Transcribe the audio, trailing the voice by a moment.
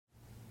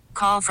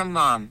call from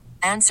mom.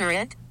 Answer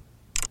it.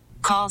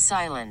 Call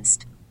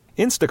silenced.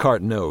 Instacart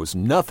knows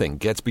nothing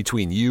gets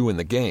between you and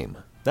the game.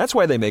 That's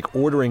why they make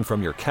ordering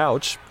from your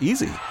couch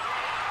easy.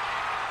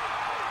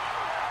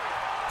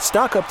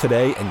 Stock up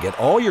today and get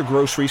all your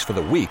groceries for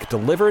the week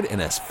delivered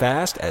in as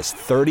fast as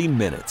 30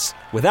 minutes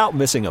without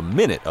missing a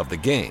minute of the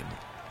game.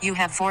 You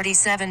have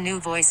 47 new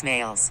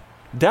voicemails.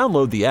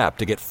 Download the app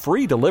to get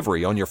free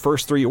delivery on your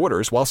first 3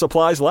 orders while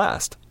supplies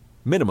last.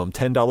 Minimum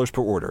 $10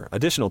 per order.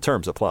 Additional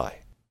terms apply.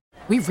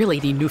 We really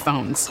need new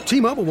phones.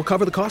 T-Mobile will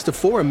cover the cost of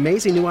 4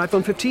 amazing new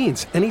iPhone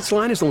 15s, and each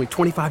line is only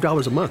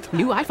 $25 a month.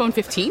 New iPhone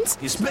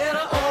 15s? It's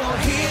better over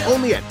here.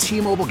 Only at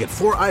T-Mobile, get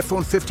 4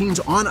 iPhone 15s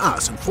on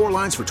us and 4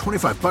 lines for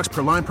 $25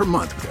 per line per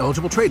month with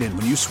eligible trade-in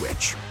when you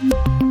switch.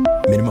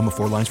 Minimum of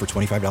 4 lines for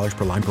 $25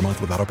 per line per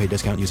month with autopay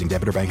discount using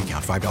debit or bank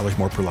account. $5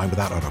 more per line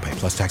without autopay,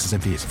 plus taxes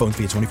and fees. Phone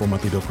fee at 24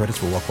 monthly bill credits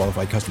for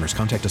well-qualified customers.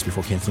 Contact us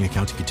before canceling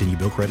account to continue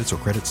bill credits or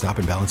credit stop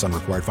and balance on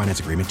required finance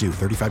agreement due.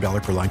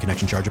 $35 per line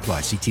connection charge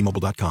applies. See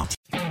T-Mobile.com.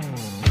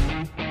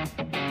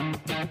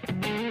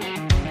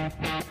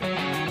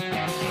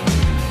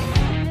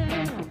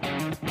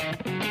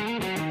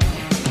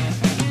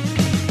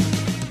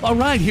 All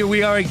right, here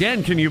we are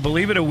again. Can you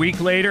believe it? A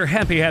week later.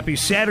 Happy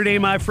Saturday,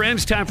 my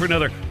friends. Time for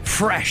another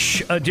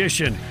fresh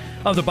edition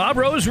of the Bob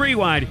Rose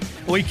Rewind.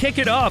 We kick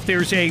it off.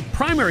 There's a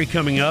primary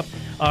coming up.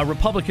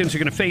 Republicans are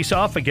going to face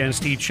off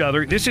against each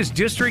other. This is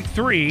District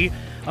 3,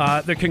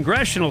 the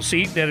congressional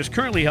seat that is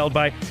currently held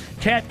by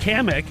Kat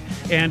Cammack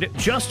and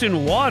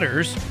Justin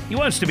Waters. He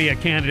wants to be a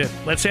candidate.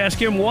 Let's ask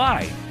him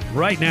why.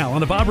 Right now on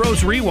the Bob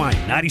Rose Rewind,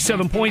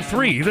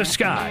 97.3 The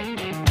Sky.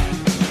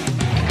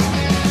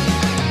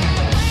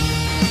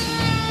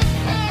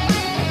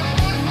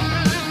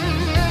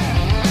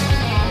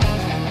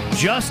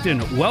 Justin,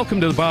 welcome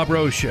to the Bob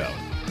Rose Show.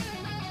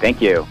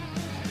 Thank you,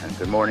 and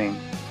good morning.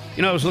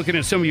 You know, I was looking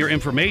at some of your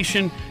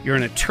information. You're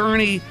an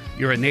attorney.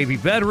 You're a Navy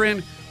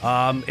veteran.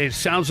 It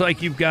sounds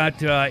like you've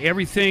got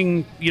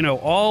everything, you know,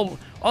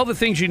 all the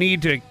things you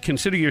need to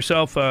consider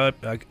yourself a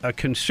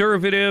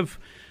conservative.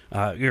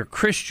 You're a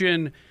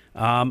Christian.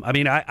 I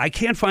mean, I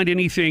can't find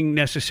anything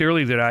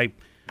necessarily that I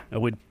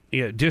would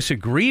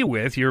disagree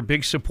with. You're a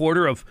big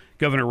supporter of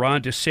Governor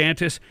Ron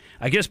DeSantis.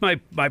 I guess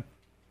my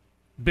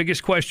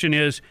biggest question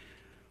is,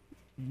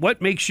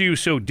 what makes you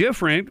so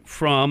different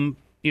from,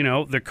 you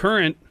know, the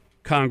current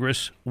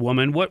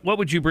Congresswoman? What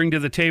would you bring to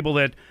the table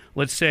that,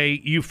 let's say,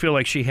 you feel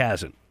like she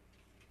hasn't?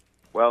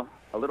 Well,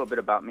 a little bit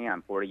about me.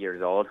 I'm 40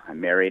 years old.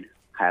 I'm married,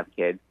 have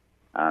kids,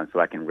 so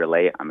I can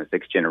relate. I'm a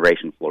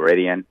sixth-generation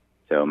Floridian,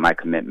 so my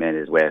commitment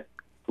is with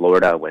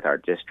Florida, with our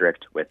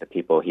district, with the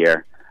people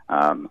here.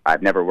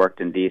 I've never worked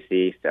in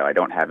D.C., so I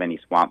don't have any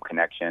swamp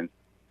connections.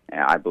 And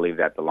I believe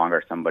that the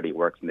longer somebody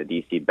works in the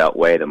D.C.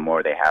 Beltway, the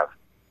more they have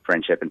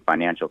friendship and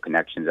financial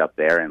connections up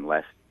there and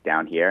less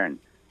down here.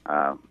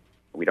 And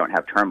we don't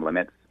have term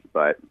limits,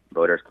 but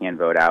voters can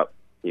vote out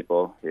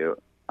people who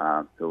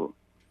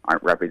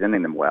aren't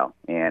representing them well.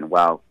 And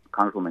while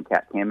Congresswoman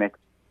Kat Cammack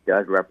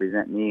does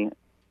represent me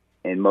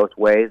in most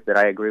ways that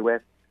I agree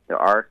with, there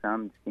are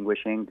some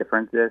distinguishing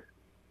differences,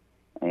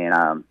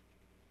 and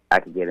I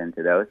could get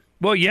into those.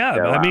 Well, yeah.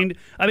 So,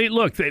 I mean,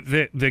 look,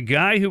 the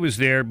guy who was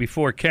there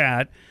before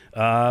Kat,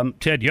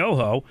 Ted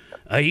Yoho,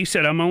 he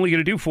said, I'm only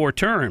going to do 4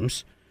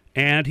 terms,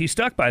 and he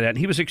stuck by that. And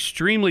he was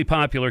extremely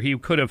popular. He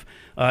could have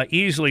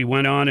easily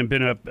went on and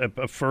been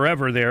a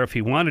forever there if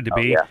he wanted to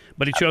be,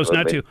 but he chose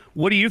not to.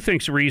 What do you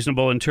think's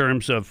reasonable in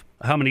terms of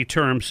how many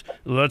terms,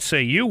 let's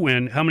say you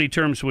win, how many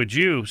terms would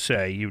you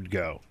say you'd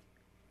go?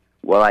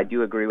 Well, I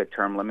do agree with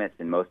term limits,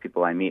 and most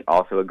people I meet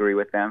also agree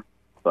with them,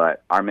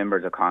 but our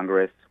members of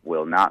Congress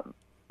will not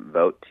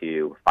vote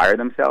to fire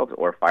themselves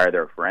or fire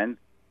their friends.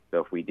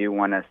 So if we do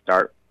want to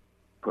start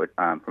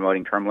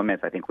promoting term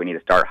limits, I think we need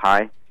to start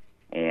high.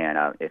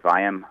 And if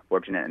I am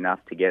fortunate enough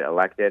to get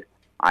elected,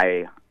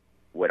 I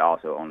would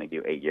also only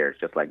do 8 years,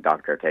 just like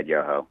Dr. Ted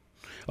Yoho.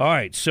 All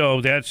right,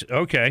 so that's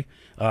okay.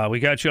 We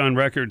got you on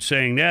record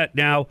saying that.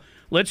 Now,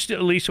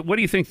 Lisa, what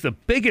do you think the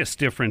biggest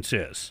difference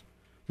is?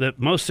 The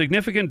most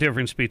significant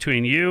difference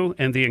between you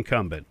and the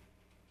incumbent?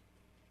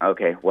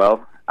 Okay,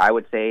 well, I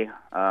would say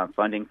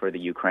funding for the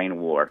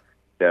Ukraine war.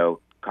 So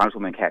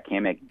Congresswoman Kat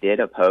Cammack did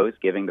oppose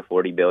giving the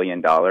 $40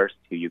 billion to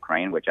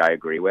Ukraine, which I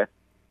agree with.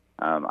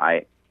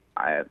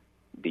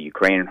 The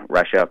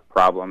Ukraine-Russia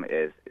problem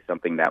is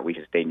something that we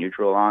should stay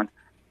neutral on.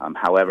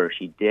 However,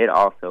 she did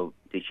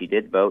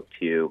vote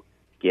to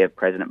give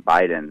President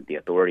Biden the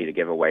authority to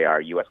give away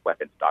our U.S.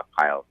 weapons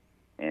stockpiles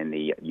in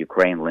the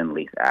Ukraine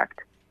Lend-Lease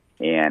Act.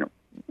 And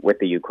with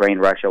the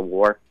Ukraine-Russia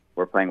war,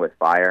 we're playing with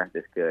fire.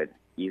 This could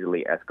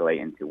easily escalate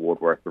into World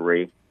War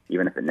III,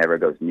 even if it never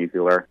goes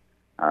nuclear.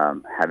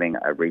 Having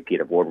a repeat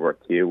of World War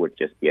II would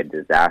just be a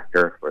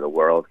disaster for the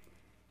world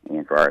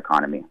and for our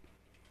economy.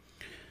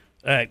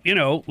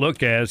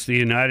 Look, as the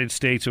United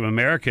States of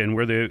America, and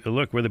we're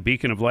the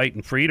beacon of light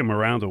and freedom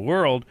around the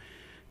world.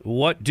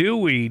 What do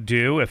we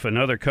do if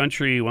another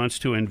country wants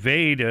to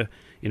invade a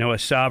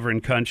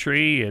sovereign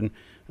country, and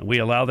we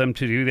allow them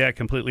to do that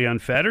completely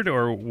unfettered,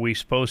 or are we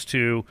supposed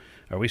to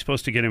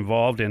get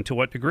involved, and to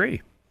what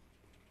degree?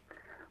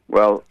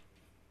 Well,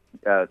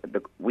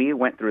 we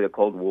went through the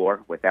Cold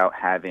War without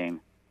having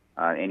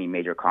any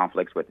major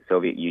conflicts with the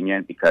Soviet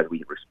Union because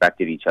we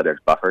respected each other's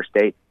buffer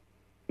states.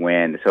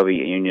 When the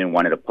Soviet Union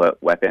wanted to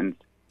put weapons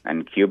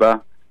in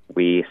Cuba,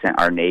 we sent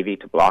our Navy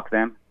to block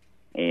them,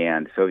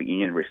 and the Soviet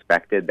Union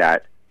respected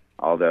that.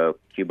 Although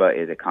Cuba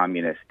is a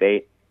communist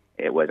state,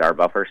 it was our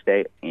buffer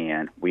state,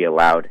 and we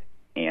allowed,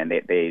 and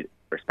they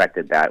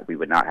respected that we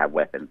would not have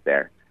weapons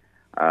there.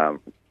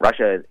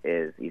 Russia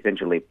is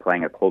essentially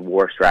playing a Cold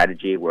War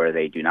strategy where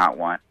they do not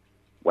want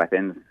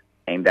weapons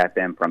aimed at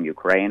them from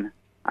Ukraine.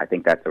 I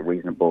think that's a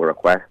reasonable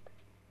request,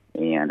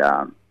 and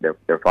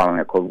they're following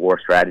a Cold War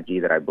strategy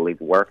that I believe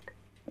worked.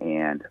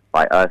 And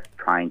by us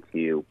trying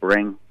to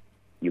bring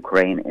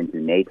Ukraine into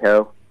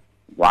NATO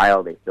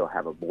while they still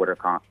have a border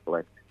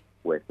conflict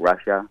with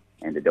Russia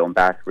and the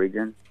Donbass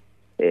region,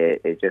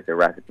 it's just a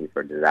recipe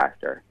for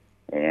disaster.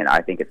 And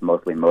I think it's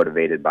mostly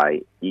motivated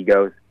by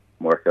egos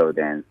more so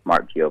than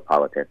smart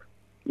geopolitics.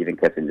 Even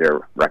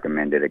Kissinger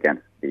recommended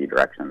against the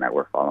direction that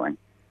we're following.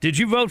 Did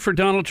you vote for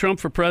Donald Trump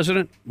for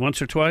president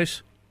once or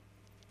twice?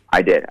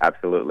 I did,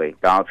 absolutely.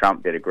 Donald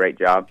Trump did a great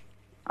job.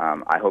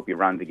 I hope he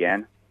runs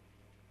again.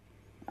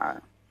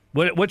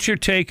 What's your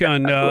take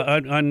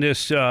on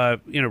this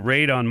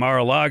raid on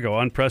Mar-a-Lago?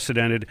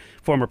 Unprecedented.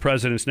 Former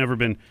president's never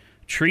been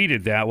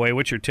treated that way.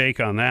 What's your take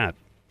on that?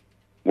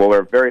 Well,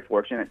 we're very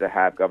fortunate to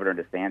have Governor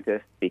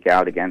DeSantis speak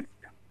out against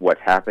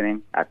what's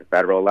happening at the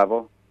federal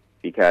level,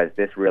 because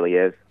this really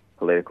is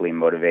politically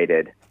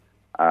motivated,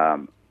 a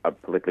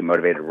politically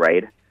motivated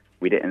raid.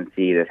 We didn't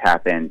see this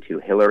happen to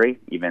Hillary,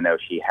 even though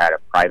she had a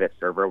private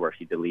server where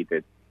she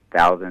deleted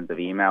thousands of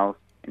emails,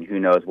 and who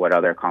knows what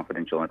other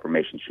confidential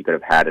information she could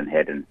have had and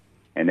hidden.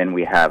 And then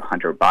we have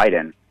Hunter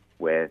Biden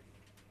with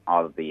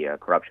all of the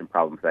corruption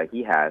problems that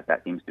he has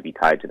that seems to be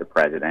tied to the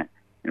president,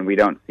 and we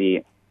don't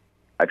see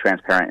a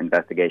transparent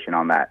investigation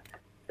on that.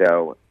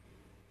 So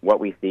what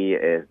we see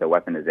is the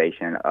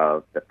weaponization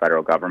of the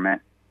federal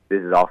government.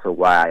 This is also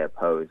why I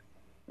oppose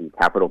the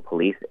Capitol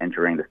Police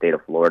entering the state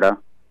of Florida.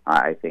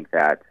 I think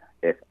that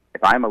if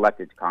I'm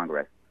elected to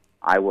Congress,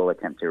 I will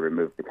attempt to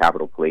remove the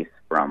Capitol Police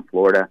from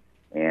Florida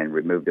and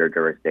remove their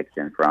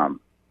jurisdiction from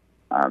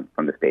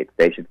the states.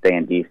 They should stay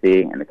in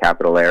D.C. in the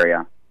capital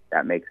area.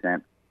 That makes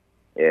sense.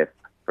 If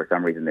for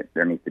some reason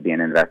there needs to be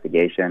an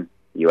investigation,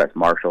 the U.S.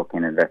 Marshal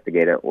can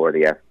investigate it, or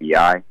the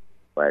FBI.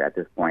 But at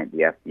this point,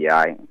 the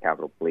FBI and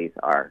Capitol Police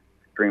are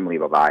extremely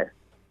biased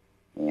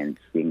and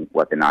being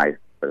weaponized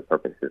for the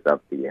purposes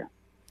of the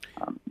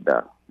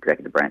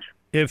executive branch.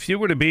 If you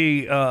were to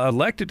be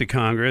elected to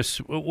Congress,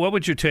 what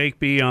would your take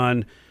be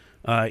on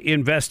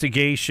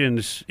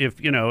investigations?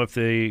 If you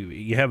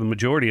have a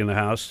majority in the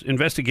House,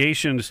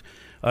 investigations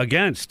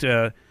against,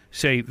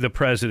 say, the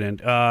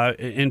president,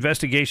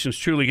 investigations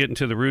truly getting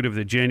to the root of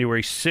the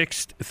January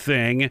 6th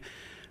thing.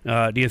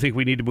 Do you think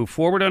we need to move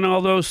forward on all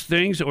those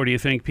things, or do you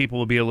think people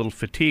will be a little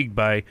fatigued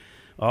by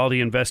all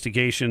the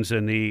investigations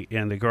and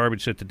the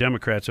garbage that the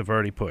Democrats have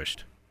already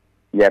pushed?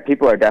 Yeah,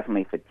 people are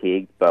definitely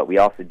fatigued, but we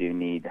also do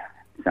need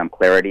some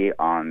clarity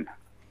on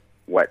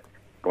what's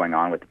going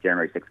on with the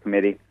January 6th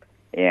committee.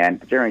 And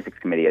the January 6th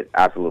committee is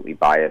absolutely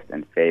biased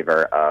in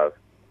favor of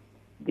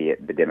the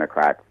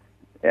Democrats.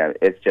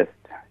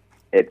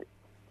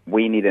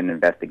 We need an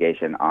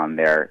investigation on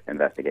their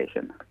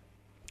investigation.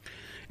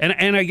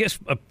 And I guess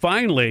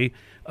finally,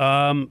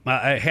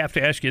 I have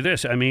to ask you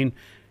this. I mean,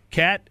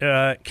 Kat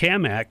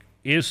Cammack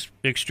is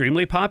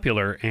extremely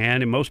popular,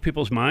 and in most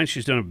people's minds,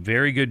 she's done a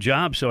very good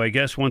job. So I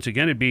guess once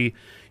again, it'd be,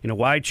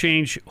 why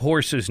change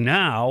horses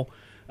now?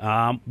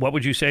 What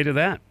would you say to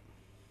that?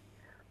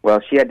 Well,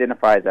 she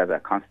identifies as a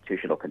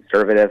constitutional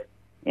conservative,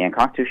 and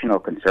constitutional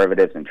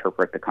conservatives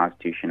interpret the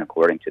Constitution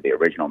according to the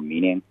original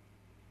meaning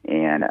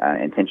and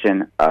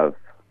intention of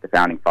the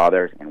Founding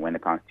Fathers and when the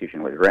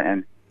Constitution was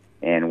written.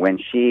 And when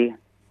she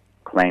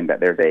claimed that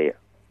there's a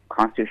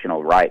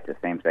constitutional right to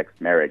same-sex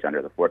marriage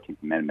under the 14th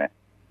Amendment,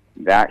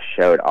 that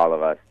showed all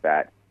of us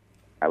that,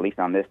 at least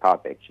on this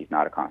topic, she's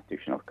not a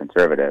constitutional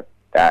conservative.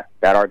 That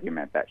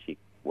argument that she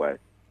was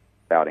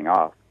spouting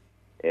off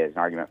is an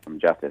argument from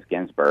Justice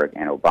Ginsburg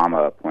and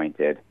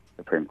Obama-appointed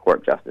Supreme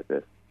Court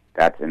justices.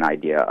 That's an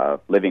idea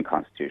of living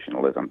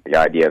constitutionalism, the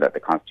idea that the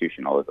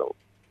Constitution is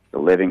a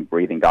living,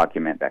 breathing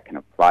document that can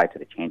apply to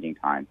the changing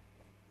times.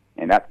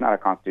 And that's not a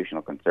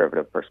constitutional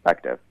conservative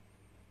perspective.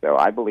 So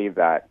I believe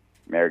that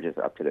marriage is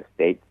up to the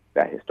states,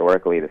 that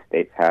historically the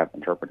states have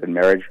interpreted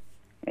marriage,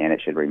 and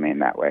it should remain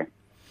that way.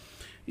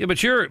 Yeah,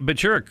 but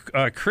you're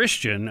a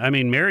Christian. I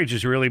mean, marriage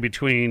is really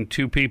between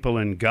two people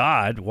and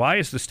God. Why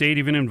is the state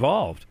even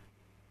involved?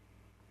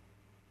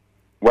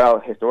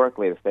 Well,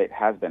 historically the state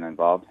has been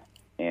involved,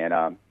 and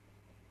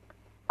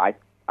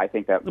I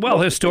think that... Well,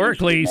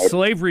 historically,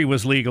 slavery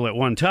was legal at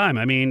one time.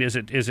 I mean, is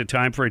it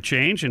time for a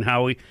change in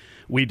how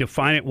we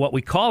define it, what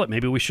we call it?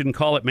 Maybe we shouldn't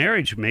call it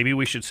marriage. Maybe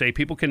we should say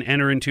people can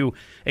enter into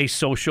a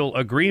social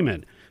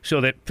agreement so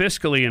that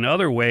fiscally and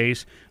other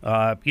ways,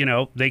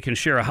 they can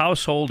share a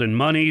household and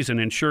monies and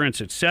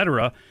insurance, et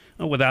cetera,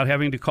 without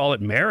having to call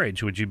it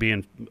marriage. Would you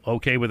be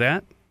okay with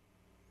that?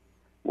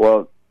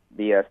 Well,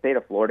 The state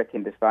of Florida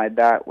can decide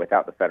that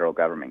without the federal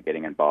government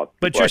getting involved.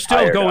 But People you're are still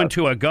tired going of-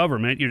 to a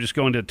government. You're just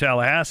going to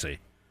Tallahassee.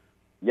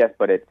 Yes,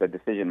 but it's a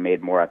decision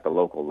made more at the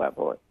local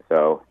level.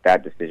 So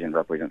that decision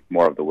represents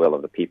more of the will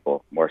of the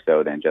people, more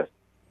so than just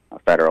the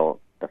federal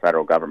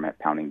government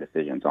pounding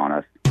decisions on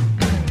us.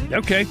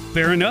 Okay,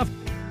 fair enough.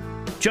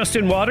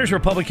 Justin Waters,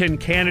 Republican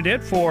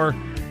candidate for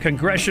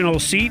congressional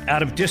seat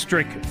out of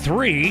District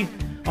 3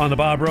 on the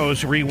Bob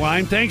Rose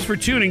Rewind. Thanks for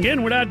tuning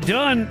in. We're not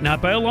done,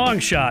 not by a long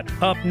shot.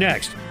 Up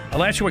next,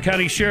 Alachua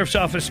County Sheriff's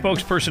Office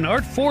spokesperson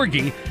Art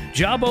Forgy,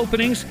 job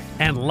openings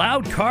and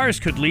loud cars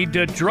could lead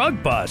to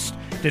drug bust.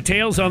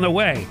 Details on the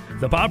way.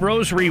 The Bob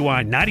Rose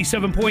Rewind,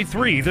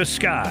 97.3 The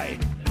Sky.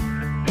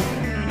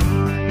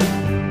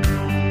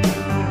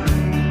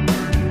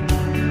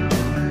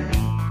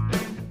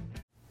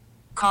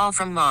 Call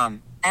from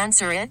mom.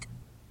 Answer it.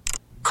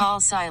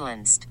 Call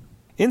silenced.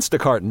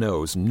 Instacart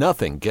knows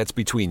nothing gets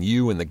between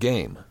you and the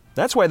game.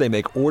 That's why they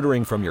make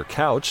ordering from your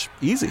couch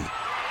easy.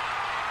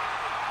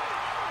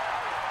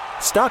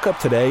 Stock up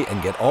today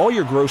and get all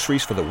your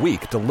groceries for the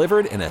week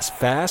delivered in as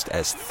fast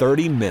as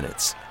 30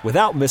 minutes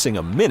without missing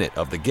a minute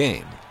of the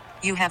game.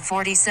 You have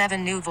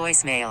 47 new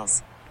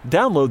voicemails.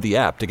 Download the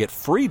app to get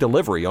free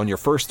delivery on your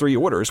first 3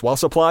 orders while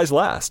supplies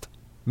last.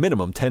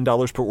 Minimum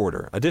 $10 per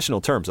order.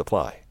 Additional terms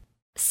apply.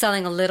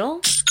 Selling a little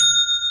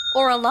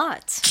or a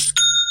lot?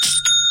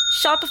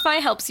 Shopify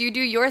helps you do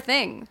your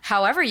thing,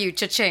 however you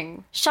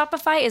cha-ching.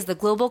 Shopify is the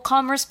global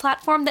commerce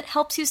platform that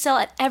helps you sell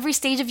at every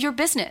stage of your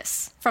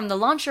business. From the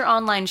launch your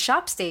online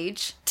shop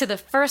stage, to the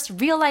first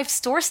real-life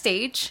store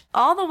stage,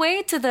 all the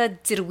way to the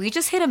did we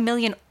just hit 1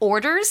 million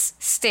orders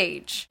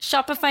stage.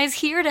 Shopify is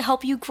here to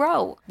help you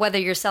grow. Whether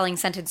you're selling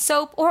scented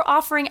soap or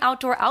offering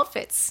outdoor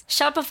outfits,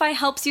 Shopify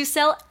helps you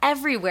sell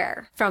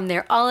everywhere. From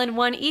their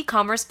all-in-one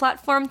e-commerce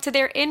platform to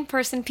their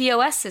in-person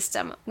POS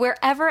system,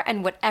 wherever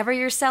and whatever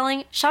you're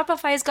selling,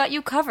 Shopify's got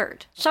you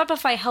covered.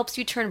 Shopify helps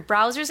you turn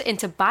browsers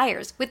into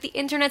buyers with the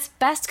internet's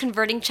best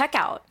converting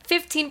checkout.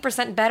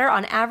 15% better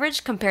on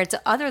average compared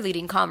to other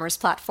leading commerce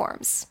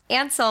platforms.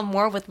 And sell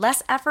more with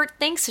less effort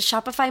thanks to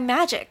Shopify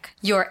Magic,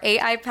 your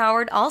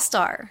AI-powered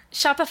all-star.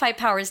 Shopify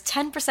powers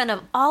 10%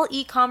 of all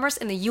e-commerce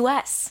in the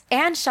U.S.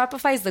 And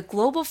Shopify is the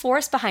global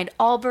force behind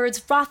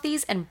Allbirds,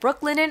 Rothy's, and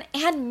Brooklinen,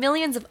 and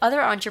millions of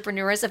other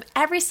entrepreneurs of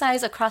every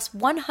size across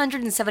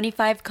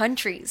 175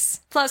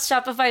 countries. Plus,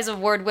 Shopify's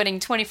award-winning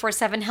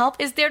 24/7 help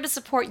is there to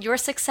support your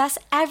success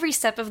every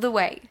step of the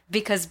way.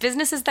 Because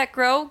businesses that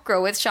grow,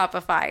 grow with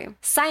Shopify.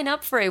 Sign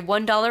up for a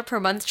 $1 per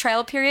month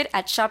trial period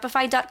at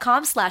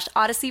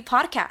shopify.com/Odyssey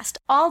Podcast,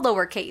 all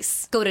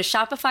lowercase. Go to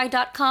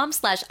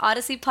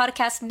shopify.com/Odyssey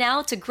Podcast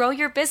now to grow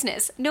your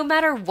business, no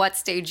matter what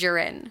stage you're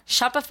in.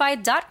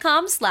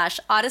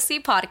 Shopify.com/Odyssey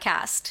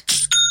Podcast.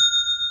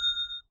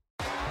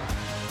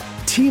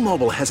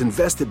 T-Mobile has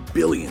invested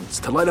billions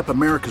to light up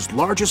America's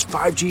largest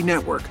 5G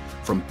network,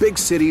 from big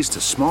cities to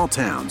small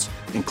towns,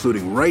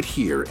 including right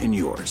here in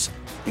yours.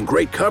 And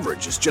great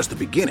coverage is just the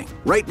beginning.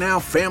 Right now,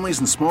 families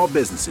and small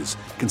businesses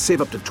can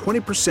save up to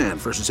 20%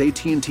 versus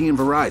AT&T and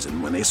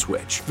Verizon when they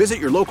switch. Visit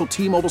your local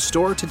T-Mobile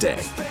store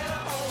today.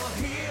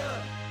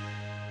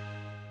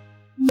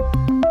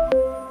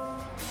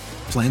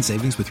 Plan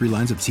savings with 3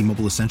 lines of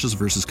T-Mobile Essentials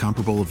versus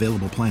comparable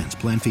available plans.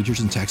 Plan features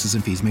and taxes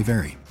and fees may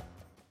vary.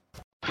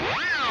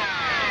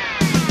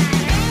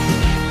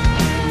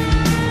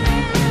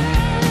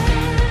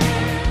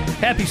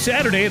 Happy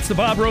Saturday. It's the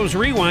Bob Rose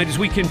Rewind as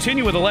we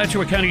continue with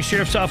Alachua County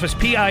Sheriff's Office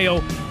PIO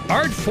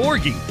Art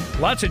Forgy.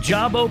 Lots of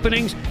job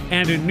openings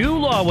and a new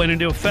law went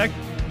into effect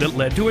that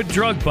led to a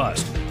drug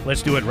bust.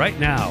 Let's do it right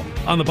now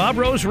on the Bob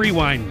Rose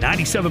Rewind,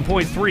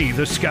 97.3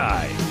 The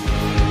Sky.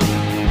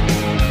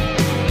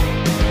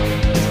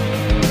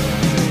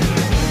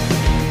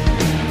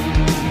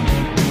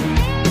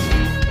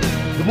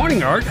 Good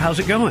morning, Art. How's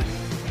it going?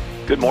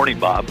 Good morning,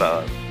 Bob.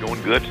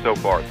 Going good so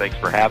far. Thanks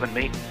for having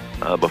me.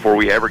 Before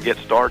we ever get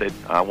started,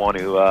 I want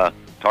to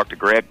talk to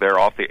Greg there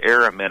off the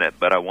air a minute,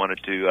 but I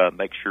wanted to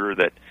make sure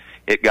that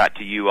it got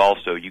to you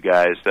also. You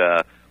guys,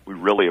 we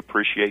really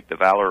appreciate the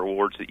Valor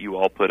Awards that you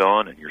all put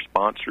on and your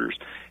sponsors.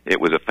 It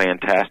was a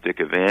fantastic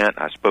event.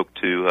 I spoke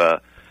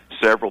to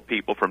several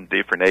people from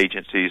different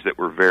agencies that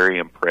were very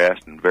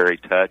impressed and very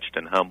touched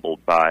and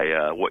humbled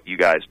by what you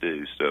guys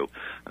do. So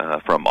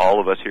from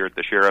all of us here at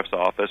the Sheriff's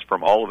Office,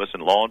 from all of us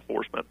in law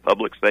enforcement,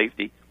 public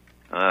safety,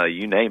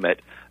 you name it,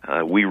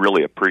 we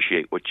really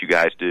appreciate what you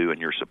guys do and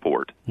your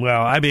support.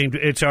 Well, I mean,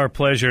 it's our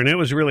pleasure, and it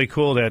was really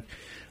cool that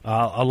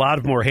a lot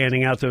of them were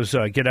handing out those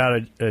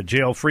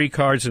get-out-of-jail-free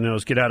cards and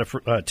those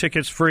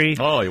get-out-of-tickets free.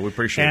 Oh, we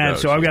appreciate and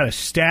those. So I've got a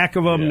stack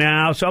of them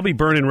now, so I'll be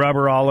burning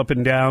rubber all up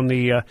and down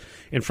the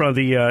in front of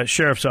the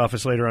Sheriff's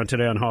Office later on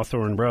today on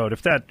Hawthorne Road,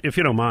 if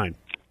you don't mind.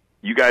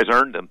 You guys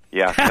earned them.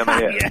 Yeah, come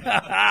ahead.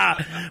 Yeah.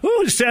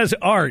 Who says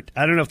Art?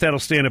 I don't know if that'll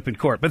stand up in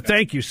court, but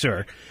thank you,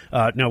 sir.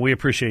 No, we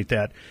appreciate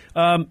that.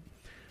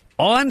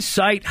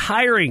 On-site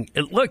hiring.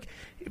 Look,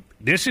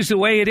 this is the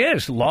way it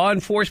is. Law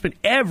enforcement,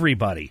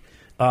 everybody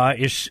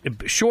is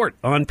short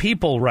on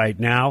people right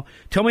now.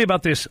 Tell me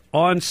about this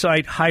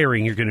on-site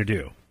hiring you're going to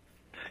do.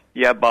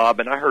 Yeah, Bob,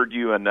 and I heard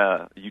you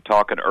you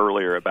talking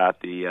earlier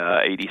about the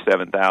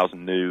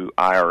 87,000 new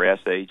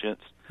IRS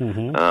agents.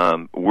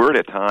 Mm-hmm. We're at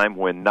a time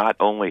when not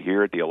only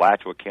here at the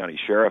Alachua County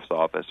Sheriff's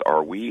Office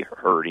are we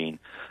hurting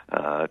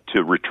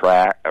to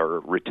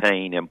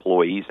retain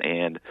employees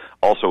and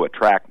also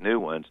attract new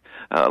ones.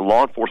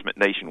 Law enforcement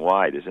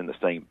nationwide is in the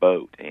same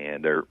boat,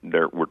 and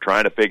we're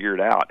trying to figure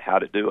it out how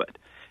to do it.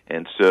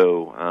 And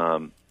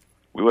so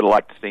we would have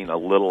liked to seen a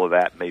little of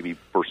that, maybe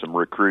for some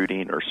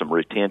recruiting or some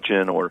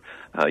retention, or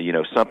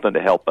something to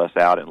help us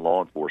out in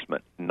law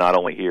enforcement, not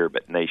only here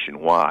but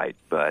nationwide.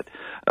 But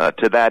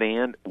to that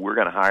end, we're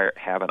going to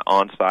have an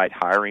on-site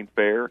hiring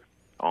fair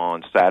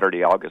on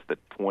Saturday, August the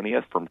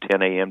 20th, from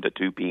 10 a.m. to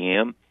 2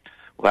 p.m.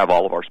 We'll have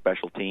all of our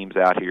special teams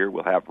out here.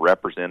 We'll have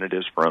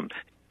representatives from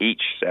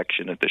each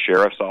section at the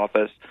sheriff's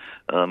office.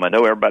 I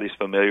know everybody's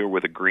familiar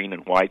with the green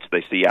and whites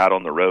they see out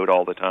on the road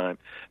all the time.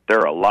 There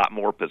are a lot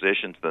more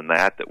positions than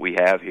that we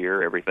have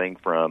here, everything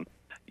from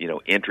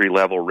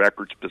entry-level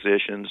records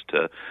positions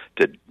to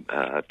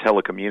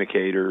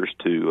telecommunicators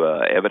to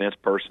evidence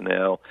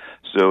personnel.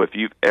 So if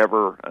you've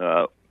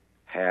ever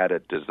had a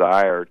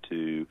desire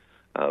to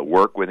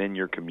work within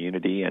your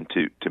community and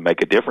to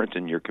make a difference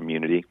in your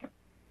community,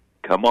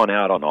 come on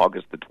out on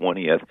August the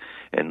 20th,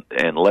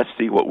 and let's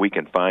see what we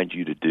can find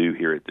you to do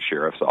here at the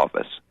Sheriff's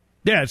Office.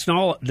 Yeah, it's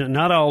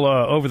not all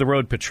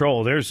over-the-road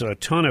patrol. There's a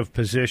ton of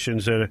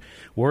positions that are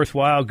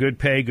worthwhile, good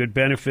pay, good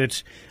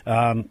benefits.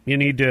 You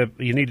need to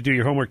do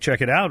your homework,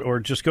 check it out,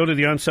 or just go to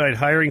the on-site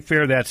hiring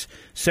fair. That's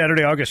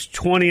Saturday, August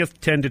 20th,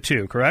 10 to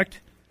 2,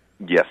 correct?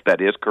 Yes,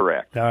 that is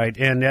correct. All right,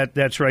 and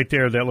that's right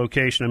there, that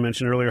location I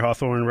mentioned earlier,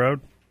 Hawthorne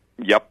Road?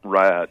 Yep,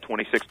 right,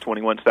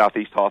 2621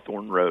 Southeast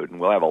Hawthorne Road, and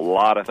we'll have a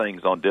lot of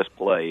things on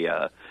display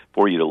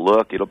for you to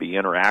look. It'll be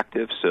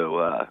interactive,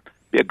 so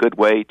be a good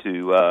way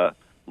to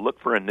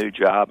look for a new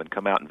job and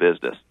come out and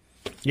visit us.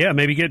 Yeah,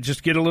 maybe get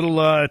a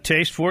little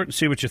taste for it and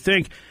see what you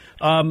think.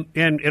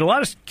 And a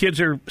lot of kids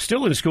are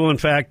still in school, in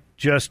fact,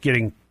 just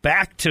getting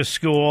back to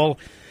school.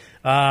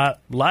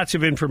 Lots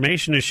of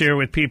information to share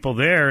with people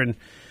there. And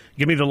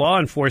give me the law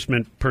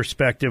enforcement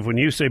perspective. When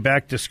you say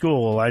back to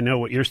school, I know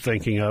what you're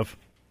thinking of.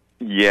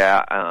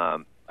 Yeah,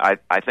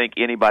 I think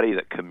anybody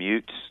that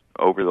commutes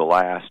over the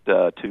last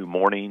 2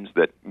 mornings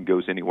that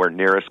goes anywhere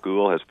near a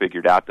school has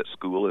figured out that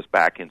school is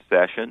back in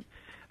session.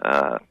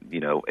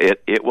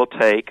 It will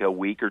take a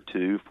week or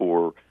two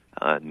for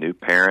new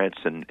parents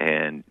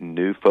and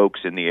new folks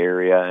in the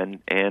area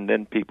and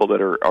then people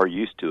that are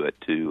used to it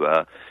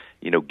to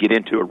get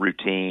into a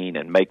routine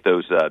and make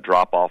those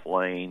drop-off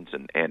lanes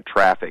and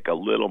traffic a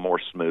little more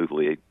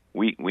smoothly.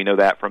 We know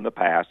that from the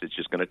past. It's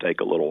just going to take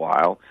a little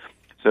while.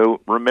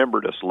 So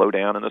remember to slow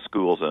down in the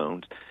school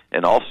zones.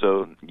 And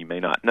also, you may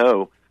not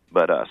know,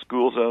 but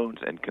school zones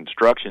and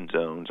construction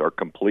zones are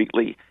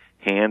completely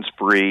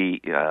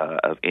hands-free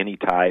of any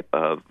type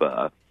of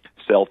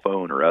cell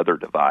phone or other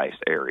device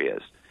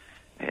areas.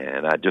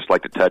 And I'd just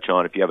like to touch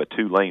on, if you have a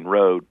 2-lane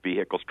road,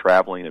 vehicles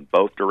traveling in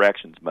both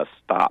directions must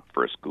stop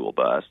for a school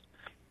bus.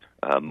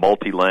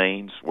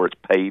 Multi-lanes, where it's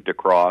paved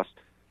across,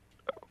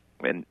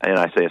 and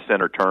I say a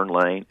center turn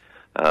lane,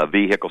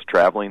 vehicles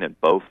traveling in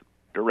both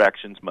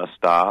directions must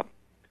stop.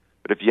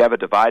 But if you have a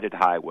divided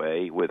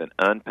highway with an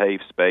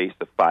unpaved space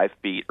of 5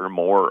 feet or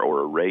more, or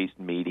a raised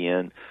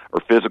median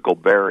or physical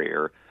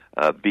barrier,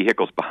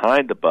 vehicles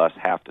behind the bus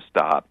have to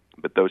stop,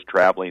 but those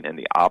traveling in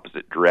the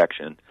opposite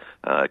direction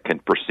can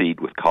proceed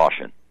with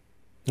caution.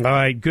 All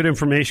right, good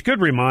information,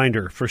 good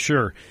reminder for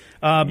sure.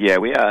 Yeah,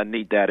 we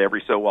need that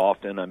every so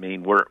often. I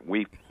mean,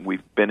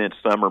 we've been in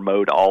summer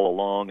mode all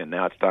along, and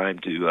now it's time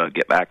to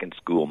get back in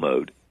school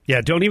mode. Yeah,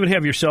 don't even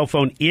have your cell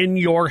phone in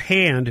your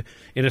hand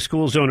in a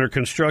school zone or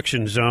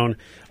construction zone.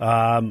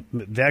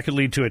 That could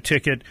lead to a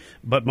ticket,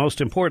 but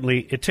most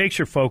importantly, it takes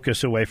your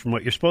focus away from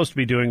what you're supposed to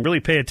be doing.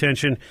 Really pay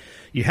attention.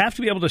 You have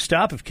to be able to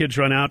stop if kids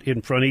run out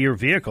in front of your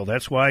vehicle.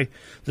 That's why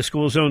the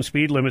school zone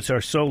speed limits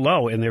are so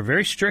low, and they're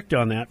very strict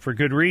on that for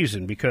good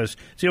reason, because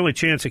it's the only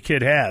chance a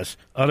kid has.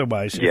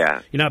 Otherwise, if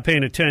you're not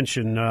paying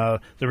attention, the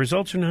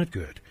results are not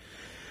good.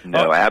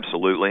 No,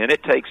 absolutely, and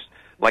it takes...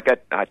 Like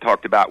I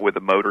talked about with the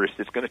motorists,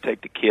 it's going to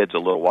take the kids a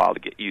little while to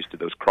get used to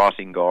those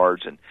crossing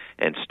guards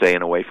and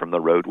staying away from the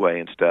roadway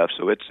and stuff.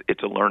 So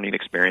it's a learning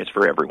experience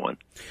for everyone.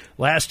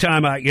 Last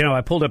time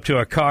I pulled up to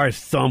a car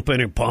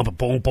thumping and boom,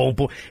 boom, boom,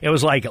 boom. It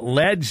was like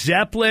Led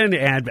Zeppelin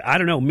and I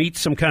don't know, meet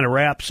some kind of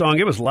rap song.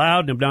 It was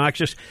loud and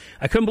obnoxious.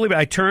 I couldn't believe it.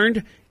 I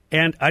turned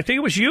and I think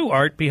it was you,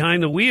 Art,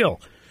 behind the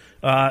wheel.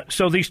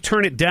 So these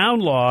turn it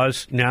down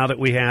laws now that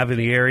we have in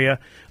the area.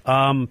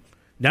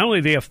 Not only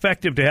are they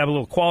effective to have a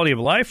little quality of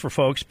life for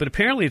folks, but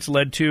apparently it's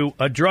led to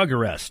a drug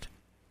arrest.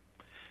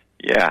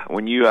 Yeah,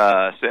 when you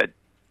said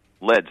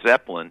Led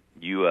Zeppelin,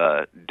 you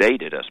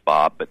dated us,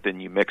 Bob, but then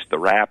you mixed the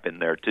rap in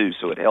there, too,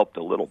 so it helped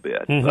a little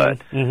bit. Mm-hmm, but,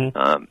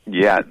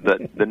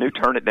 mm-hmm. The new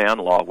Turn It Down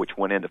law, which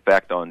went into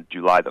effect on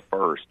July the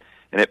 1st,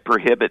 and it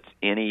prohibits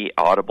any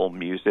audible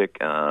music,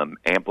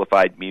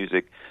 amplified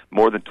music,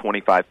 more than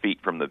 25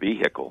 feet from the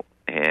vehicle.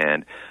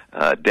 And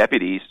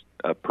deputies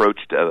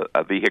approached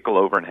a vehicle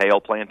over in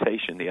Hale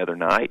Plantation the other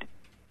night.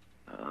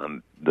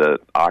 The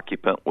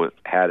occupant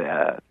had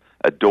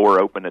a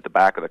door open at the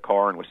back of the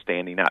car and was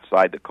standing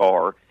outside the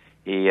car.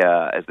 He,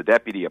 as the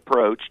deputy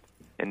approached,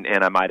 and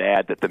I might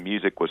add that the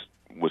music was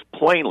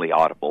plainly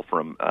audible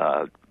from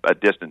a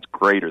distance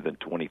greater than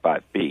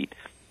 25 feet.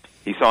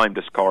 He saw him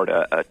discard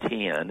a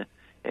tin,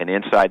 and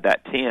inside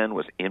that tin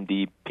was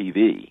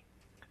MDPV.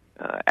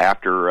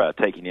 After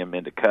taking him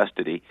into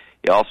custody,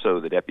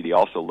 the deputy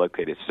also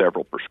located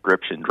several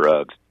prescription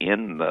drugs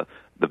in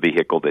the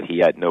vehicle that he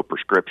had no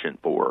prescription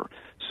for.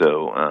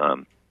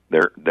 So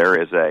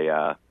there is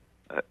a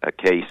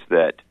case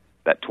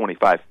that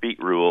 25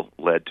 feet rule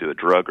led to a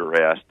drug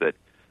arrest that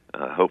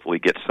hopefully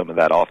gets some of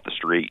that off the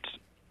streets.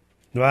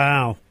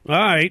 Wow. All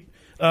right.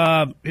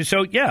 So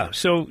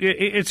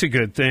it's a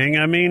good thing.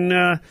 I mean,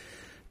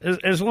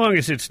 as long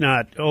as it's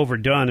not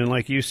overdone, and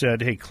like you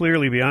said, hey,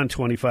 clearly beyond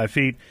 25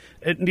 feet,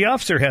 the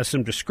officer has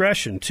some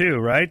discretion too,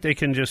 right? They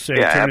can just say,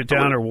 turn it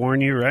down or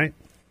warn you, right?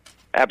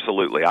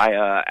 Absolutely.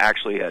 I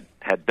actually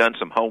had done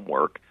some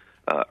homework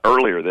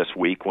earlier this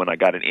week when I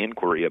got an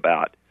inquiry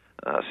about,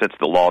 since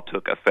the law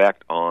took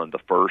effect on the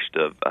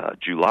 1st of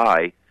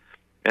July,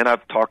 and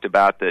I've talked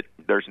about that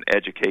there's an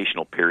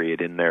educational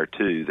period in there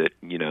too, that,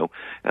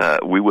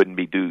 we wouldn't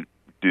be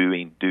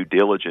doing due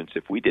diligence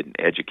if we didn't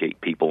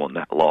educate people on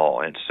that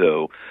law. And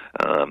so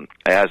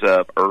as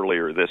of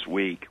earlier this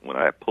week, when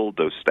I pulled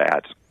those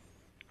stats,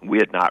 we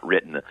had not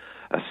written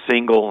a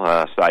single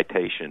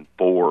citation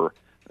for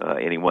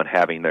anyone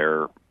having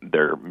their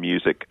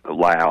music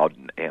loud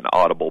and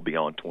audible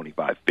beyond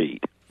 25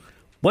 feet.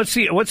 What's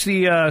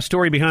the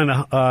story behind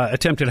the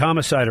attempted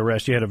homicide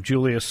arrest you had of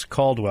Julius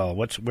Caldwell?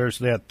 Where's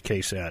that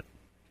case at?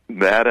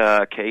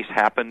 That case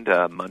happened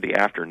Monday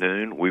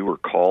afternoon. We were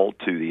called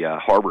to the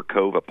Harbor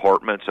Cove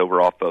Apartments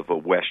over off of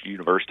West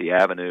University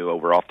Avenue,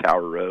 over off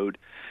Tower Road.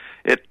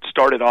 It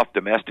started off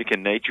domestic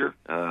in nature.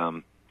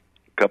 A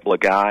couple of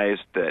guys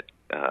that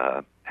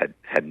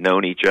had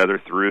known each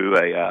other through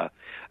a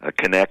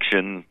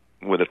connection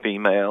with a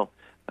female.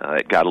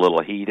 It got a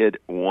little heated.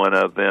 One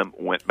of them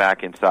went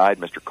back inside,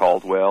 Mr.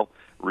 Caldwell,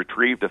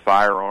 retrieved a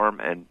firearm,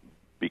 and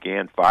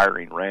began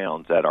firing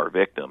rounds at our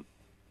victim.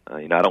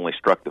 He not only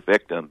struck the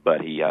victim,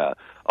 but he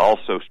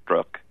also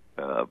struck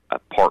a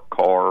parked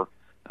car,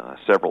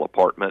 several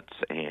apartments,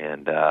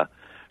 and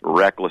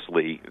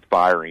recklessly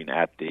firing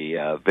at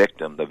the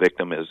victim. The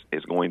victim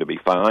is going to be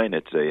fine.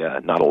 It's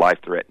not a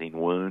life-threatening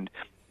wound.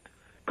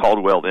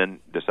 Caldwell then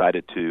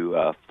decided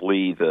to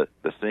flee the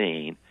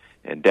scene,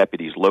 and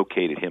deputies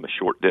located him a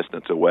short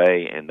distance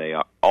away, and they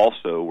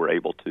also were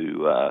able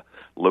to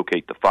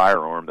locate the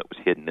firearm that was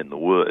hidden in the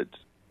woods.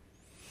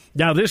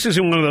 Now, this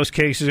isn't one of those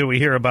cases that we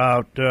hear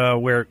about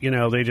where,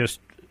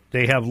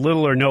 they have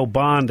little or no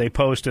bond, they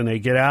post and they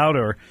get out,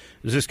 or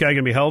is this guy going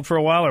to be held for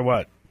a while or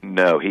what?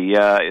 No, he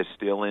is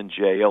still in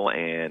jail,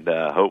 and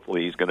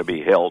hopefully he's going to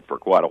be held for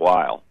quite a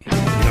while. All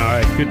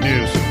right, good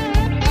news.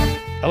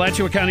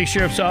 Alachua County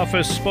Sheriff's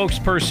Office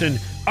spokesperson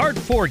Art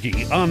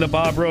Forgy on the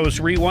Bob Rose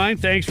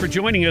Rewind. Thanks for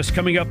joining us.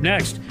 Coming up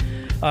next,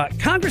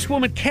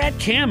 Congresswoman Kat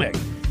Cammack.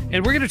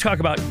 And we're going to talk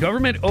about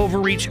government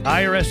overreach,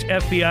 IRS,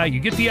 FBI.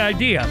 You get the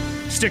idea.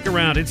 Stick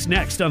around. It's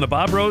next on the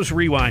Bob Rose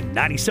Rewind,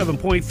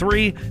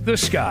 97.3 The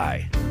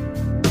Sky.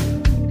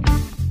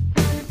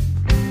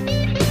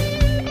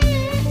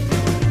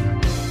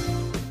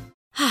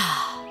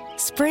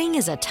 Spring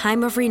is a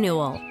time of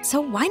renewal,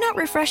 so why not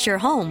refresh your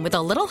home with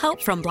a little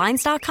help from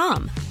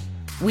Blinds.com?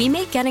 We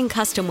make getting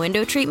custom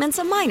window treatments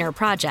a minor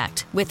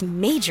project with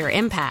major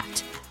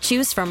impact.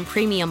 Choose from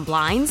premium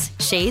blinds,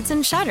 shades,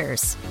 and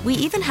shutters. We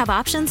even have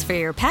options for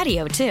your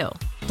patio, too.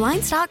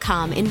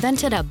 Blinds.com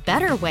invented a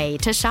better way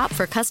to shop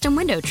for custom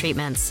window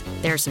treatments.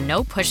 There's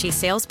no pushy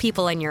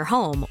salespeople in your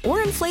home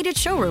or inflated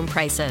showroom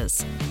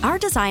prices. Our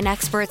design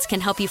experts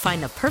can help you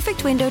find the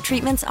perfect window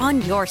treatments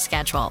on your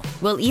schedule.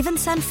 We'll even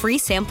send free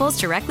samples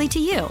directly to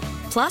you.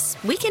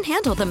 Plus, we can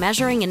handle the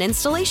measuring and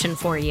installation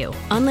for you.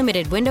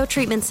 Unlimited window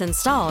treatments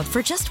installed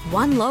for just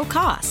one low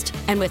cost.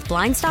 And with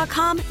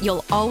Blinds.com,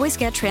 you'll always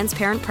get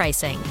transparent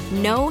pricing.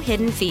 No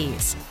hidden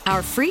fees.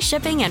 Our free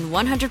shipping and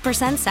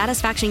 100%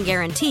 satisfaction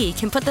guarantee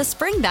can put the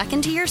spring back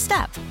into your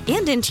step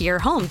and into your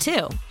home,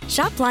 too.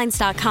 Shop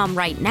Blinds.com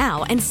right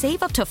now and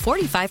save up to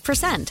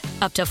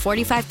 45%. Up to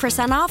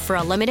 45% off for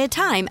a limited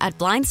time at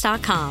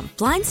Blinds.com.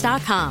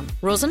 Blinds.com.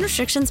 Rules and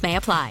restrictions may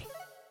apply.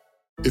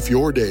 If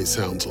your day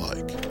sounds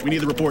like... We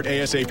need the report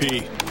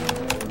ASAP.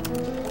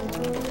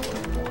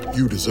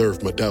 You deserve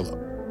Modelo.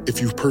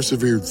 If you've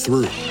persevered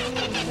through...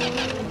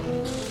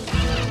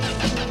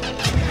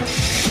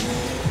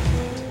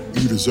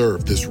 You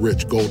deserve this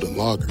rich golden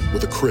lager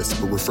with a crisp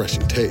but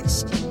refreshing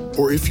taste.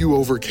 Or if you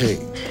overcame...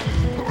 2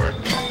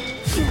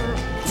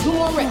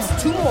 more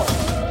reps, 2 more.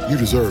 You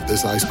deserve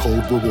this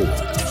ice-cold reward.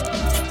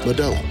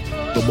 Modelo,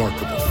 the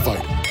Markable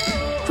Fighter.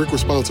 Drink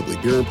responsibly.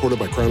 Beer imported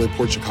by Crown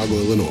Imports, Chicago,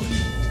 Illinois.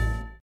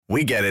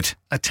 We get it.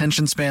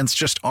 Attention spans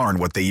just aren't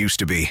what they used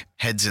to be.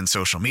 Heads in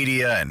social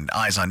media and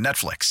eyes on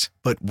Netflix.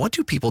 But what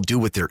do people do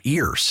with their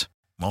ears?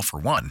 Well, for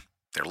one,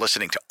 they're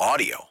listening to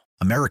audio.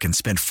 Americans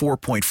spend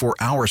 4.4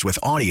 hours with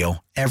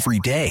audio every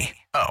day.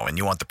 Oh, and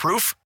you want the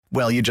proof?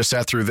 Well, you just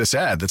sat through this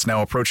ad that's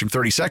now approaching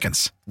 30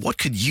 seconds. What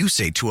could you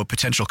say to a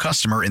potential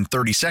customer in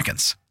 30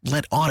 seconds?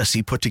 Let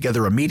Odyssey put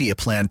together a media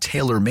plan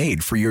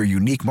tailor-made for your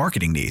unique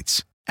marketing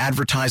needs.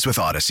 Advertise with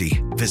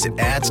Odyssey. Visit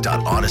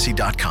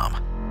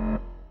ads.odyssey.com.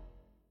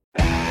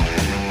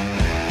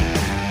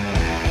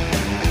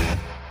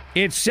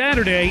 It's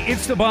Saturday.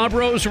 It's the Bob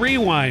Rose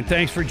Rewind.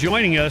 Thanks for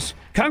joining us.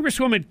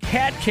 Congresswoman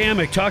Kat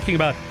Cammack talking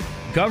about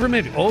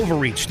government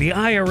overreach, the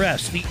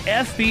IRS, the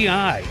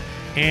FBI,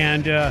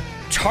 and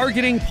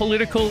targeting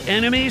political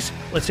enemies.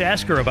 Let's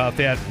ask her about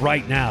that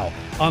right now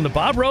on the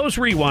Bob Rose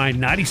Rewind,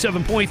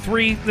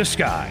 97.3 The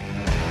Sky.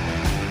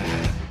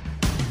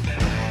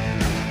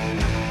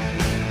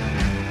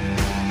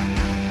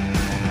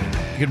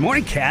 Good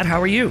morning, Kat.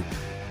 How are you?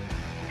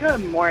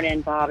 Good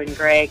morning, Bob and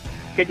Greg.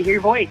 Good to hear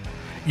your voice.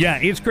 Yeah,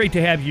 it's great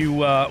to have you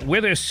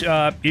with us.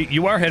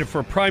 You are headed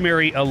for a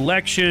primary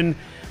election.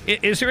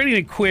 Is there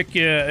anything quick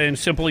and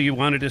simple you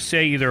wanted to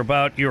say either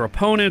about your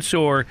opponents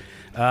or,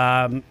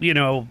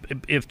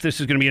 if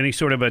this is going to be any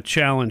sort of a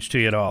challenge to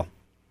you at all?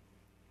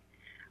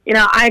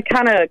 I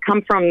kind of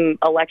come from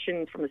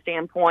elections from the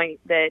standpoint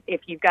that if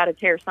you've got to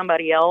tear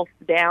somebody else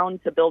down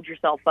to build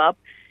yourself up,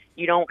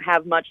 you don't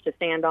have much to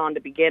stand on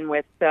to begin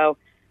with. So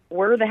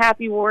we're the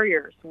happy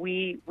warriors.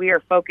 We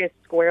are focused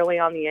squarely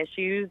on the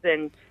issues,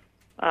 and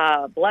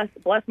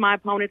bless my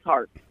opponent's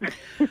heart.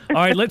 All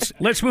right,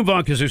 let's move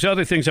on because there's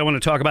other things I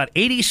want to talk about.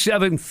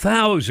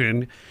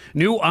 87,000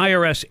 new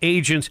IRS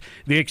agents.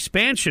 The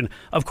expansion,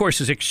 of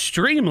course, is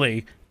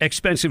extremely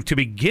expensive to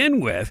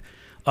begin with.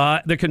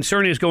 The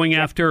concern is going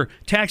after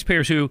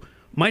taxpayers who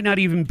might not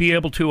even be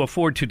able to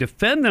afford to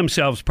defend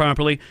themselves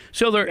properly,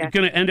 so they're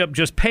going to end up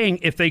just paying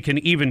if they can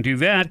even do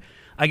that.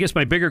 I guess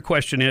my bigger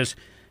question is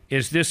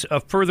this a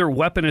further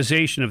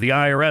weaponization of the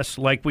IRS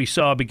like we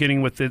saw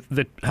beginning with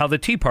the how the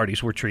Tea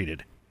Parties were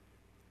treated?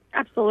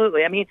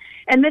 Absolutely. I mean,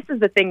 and this is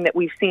the thing that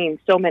we've seen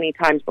so many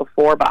times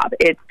before, Bob.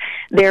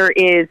 There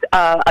is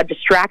a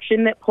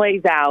distraction that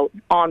plays out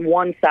on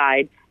one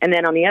side, and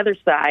then on the other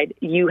side,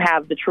 you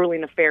have the truly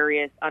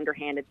nefarious,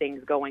 underhanded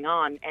things going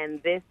on.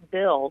 And this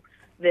bill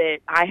that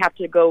I have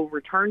to go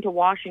return to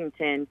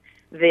Washington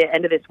the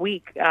end of this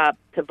week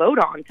to vote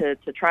on to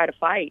try to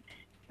fight,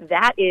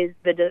 that is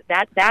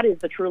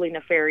the truly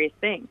nefarious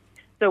thing.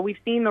 So we've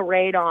seen the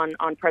raid on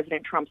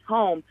President Trump's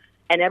home,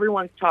 and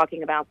everyone's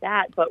talking about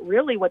that. But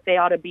really what they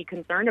ought to be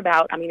concerned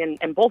about, I mean,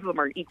 and both of them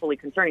are equally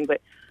concerning,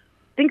 but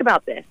think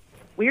about this.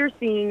 We are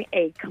seeing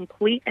a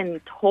complete and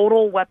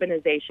total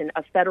weaponization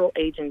of federal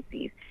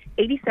agencies.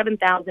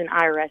 87,000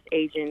 IRS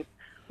agents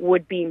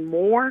would be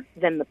more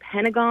than the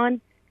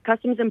Pentagon,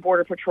 Customs and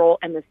Border Patrol,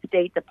 and the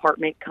State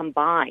Department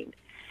combined.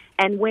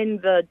 And when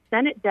the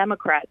Senate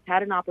Democrats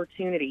had an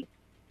opportunity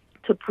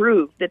to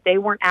prove that they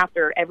weren't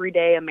after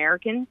everyday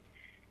Americans,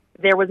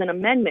 there was an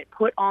amendment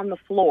put on the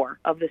floor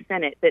of the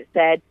Senate that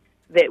said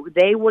that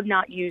they would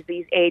not use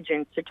these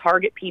agents to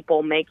target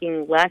people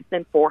making less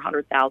than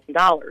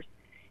 $400,000.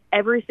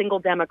 Every single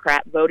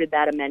Democrat voted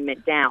that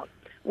amendment down,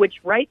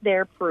 which right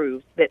there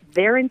proves that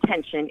their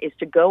intention is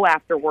to go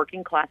after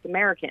working-class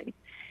Americans.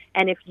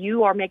 And if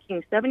you are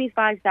making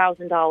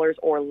 $75,000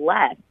 or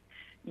less,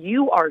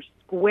 you are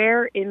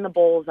square in the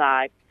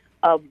bullseye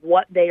of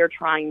what they are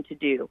trying to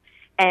do.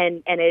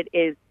 And it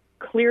is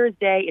clear as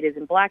day. It is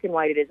in black and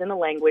white. It is in the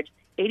language.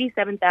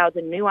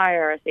 87,000 new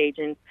IRS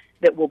agents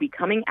that will be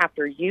coming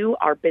after you,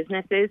 our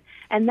businesses.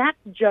 And that's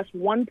just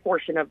one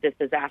portion of this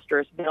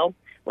disastrous bill.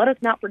 Let us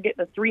not forget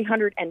the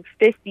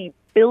 $350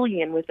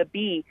 billion with a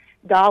B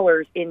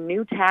dollars in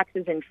new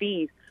taxes and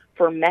fees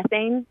for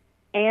methane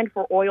and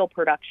for oil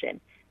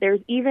production. There's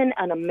even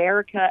an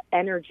America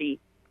Energy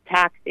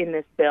tax in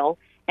this bill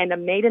and a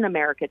Made in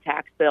America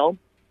tax bill.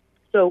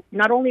 So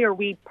not only are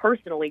we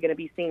personally going to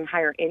be seeing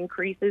higher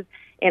increases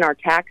in our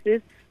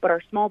taxes, but our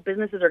small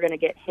businesses are going to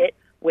get hit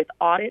with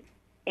audits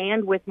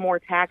and with more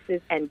taxes,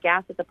 and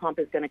gas at the pump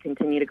is going to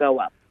continue to go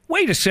up.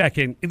 Wait a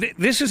second.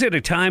 This is at a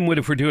time when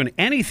if we're doing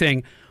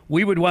anything,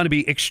 we would want to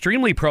be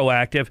extremely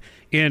proactive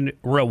in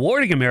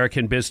rewarding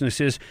American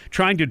businesses,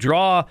 trying to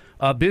draw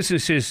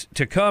businesses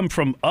to come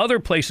from other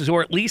places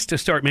or at least to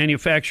start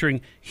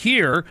manufacturing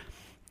here.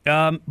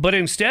 But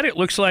instead, it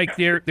looks like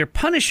they're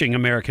punishing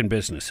American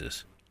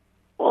businesses.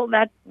 Well,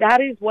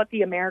 that is what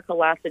the America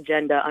Last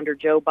agenda under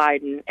Joe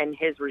Biden and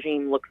his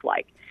regime looks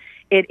like.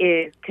 It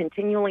is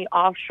continually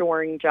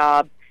offshoring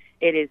jobs.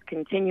 It is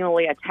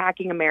continually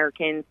attacking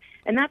Americans.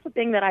 And that's the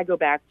thing that I go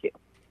back to.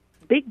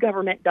 Big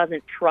government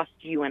doesn't trust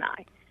you and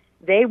I.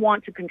 They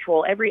want to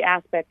control every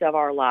aspect of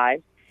our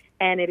lives.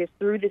 And it is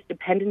through this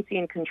dependency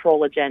and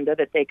control agenda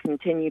that they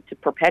continue to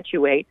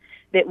perpetuate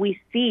that we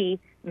see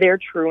their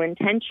true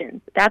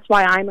intentions. That's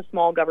why I'm a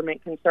small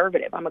government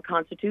conservative. I'm a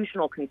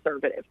constitutional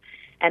conservative.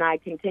 And I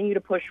continue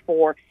to push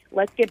for,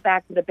 let's get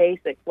back to the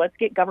basics. Let's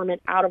get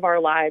government out of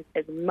our lives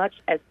as much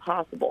as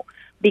possible.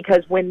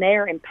 Because when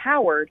they're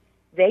empowered,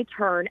 they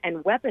turn and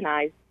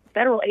weaponize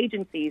federal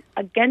agencies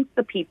against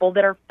the people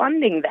that are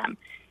funding them.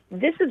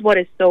 This is what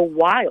is so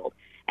wild.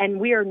 And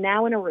we are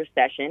now in a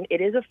recession. It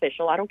is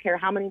official. I don't care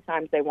how many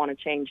times they want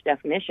to change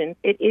definitions.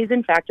 It is,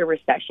 in fact, a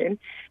recession.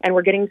 And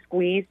we're getting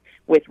squeezed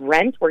with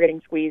rent. We're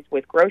getting squeezed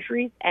with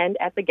groceries and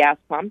at the gas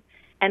pump.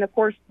 And, of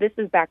course, this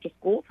is back to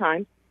school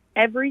time.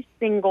 Every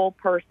single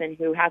person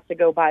who has to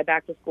go buy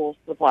back to school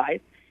supplies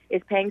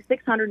is paying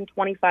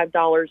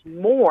 $625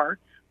 more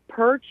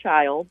per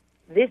child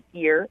this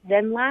year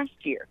than last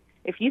year.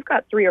 If you've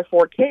got 3 or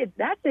 4 kids,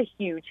 that's a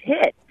huge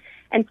hit.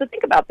 And so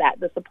think about that.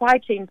 The supply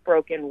chain's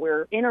broken.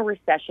 We're in a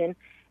recession.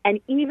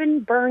 And even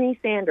Bernie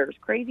Sanders,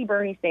 crazy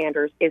Bernie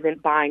Sanders,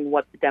 isn't buying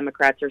what the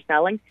Democrats are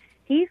selling.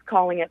 He's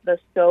calling it the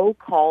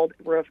so-called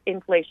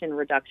Inflation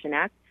Reduction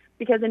Act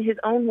because, in his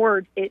own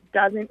words, it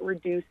doesn't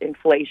reduce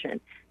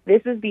inflation.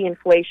 This is the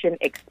Inflation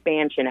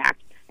Expansion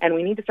Act, and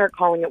we need to start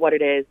calling it what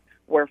it is.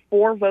 We're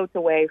 4 votes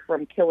away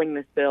from killing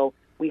this bill.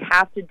 We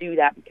have to do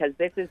that because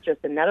this is just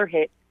another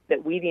hit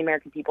that we, the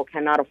American people,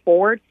 cannot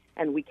afford,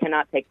 and we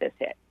cannot take this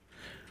hit.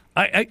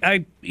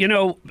 I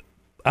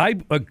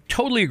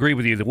totally agree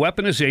with you. The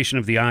weaponization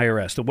of the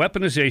IRS, the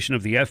weaponization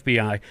of the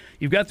FBI.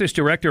 You've got this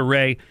Director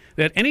Wray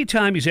that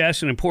anytime he's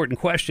asked an important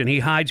question, he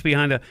hides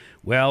behind in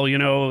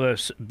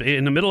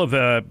the middle of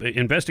an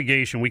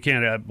investigation, we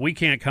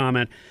can't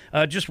comment.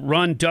 Just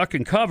run, duck,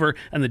 and cover.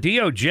 And the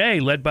DOJ,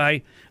 led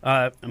by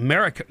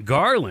Merrick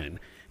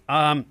Garland,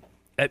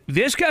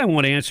 this guy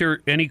won't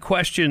answer any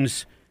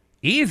questions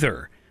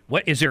either.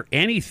 Is there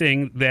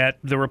anything that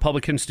the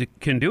Republicans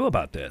can do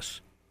about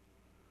this?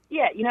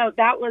 Yeah,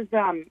 that was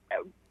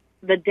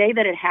the day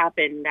that it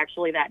happened.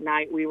 Actually, that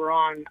night we were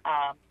on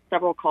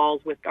several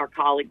calls with our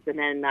colleagues. And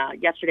then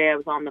yesterday I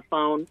was on the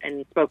phone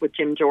and spoke with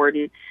Jim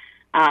Jordan.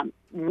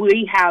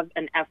 We have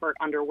an effort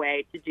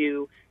underway to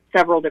do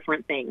several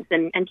different things.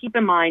 And keep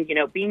in mind,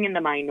 being in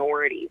the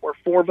minority, we're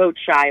 4 votes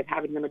shy of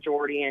having the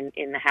majority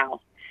in the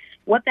House.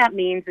 What that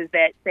means is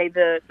that, say,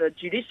 the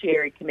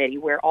Judiciary Committee,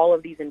 where all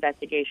of these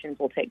investigations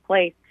will take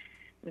place,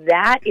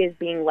 that is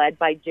being led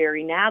by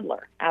Jerry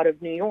Nadler out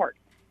of New York.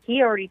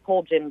 He already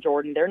told Jim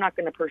Jordan they're not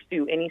going to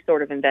pursue any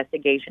sort of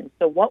investigation.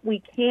 So what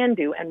we can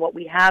do and what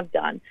we have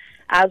done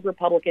as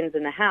Republicans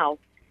in the House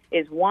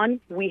is,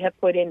 one, we have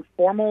put in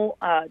formal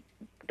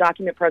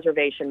document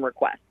preservation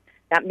requests.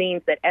 That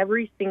means that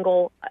every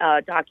single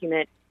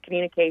document,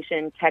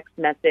 communication, text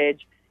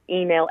message,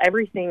 email,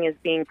 everything is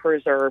being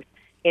preserved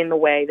in the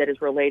way that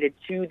is related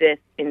to this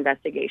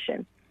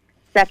investigation.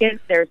 Second,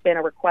 there's been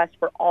a request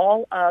for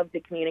all of the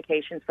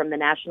communications from the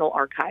National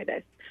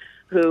Archivist,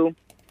 who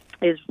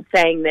is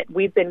saying that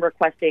we've been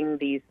requesting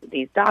these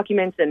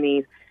documents and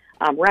these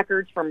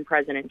records from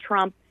President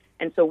Trump.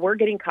 And so we're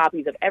getting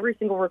copies of every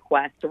single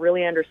request to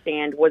really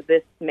understand, was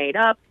this made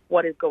up?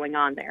 What is going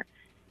on there?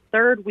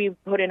 Third, we've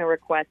put in a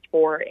request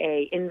for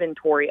a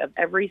inventory of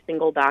every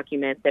single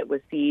document that was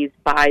seized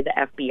by the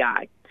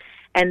FBI.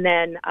 And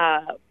then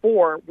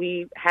 4,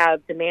 we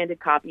have demanded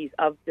copies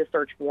of the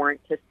search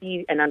warrant to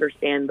see and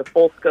understand the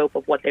full scope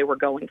of what they were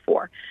going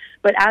for.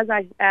 But as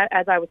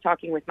I was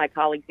talking with my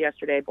colleagues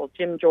yesterday, both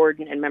Jim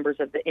Jordan and members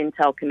of the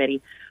Intel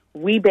Committee,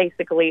 we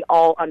basically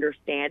all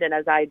understand, and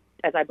as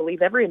I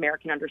believe every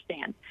American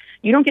understands,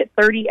 you don't get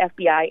 30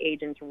 FBI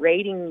agents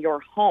raiding your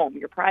home,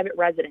 your private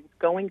residence,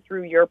 going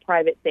through your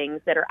private things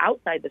that are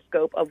outside the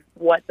scope of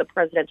what the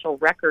Presidential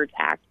Records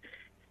Act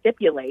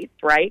stipulates,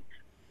 right?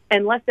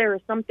 Unless there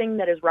is something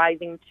that is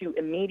rising to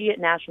immediate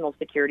national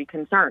security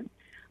concerns.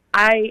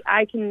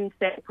 I can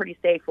say pretty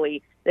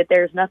safely that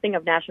there's nothing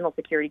of national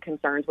security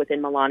concerns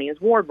within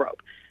Melania's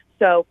wardrobe.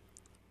 So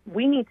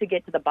we need to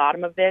get to the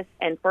bottom of this,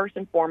 and first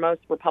and foremost,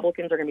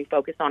 Republicans are going to be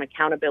focused on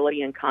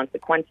accountability and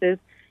consequences.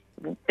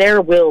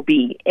 There will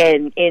be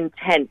an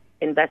intense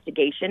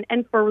investigation,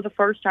 and for the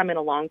first time in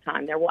a long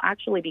time, there will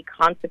actually be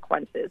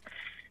consequences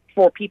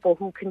for people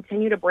who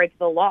continue to break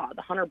the law,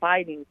 the Hunter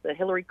Bidens, the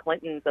Hillary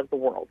Clintons of the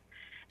world.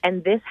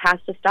 And this has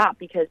to stop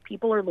because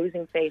people are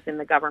losing faith in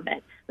the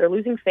government. They're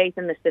losing faith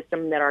in the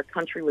system that our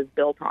country was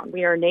built on.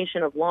 We are a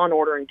nation of law and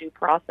order and due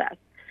process.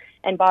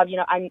 And, Bob,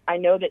 I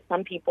know that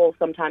some people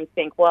sometimes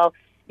think, well,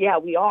 yeah,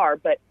 we are,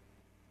 but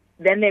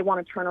then they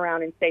want to turn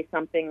around and say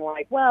something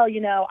like, well,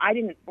 I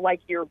didn't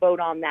like your vote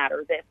on that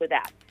or this or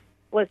that.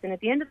 Listen, at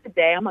the end of the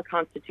day, I'm a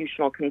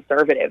constitutional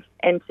conservative.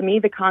 And to me,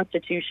 the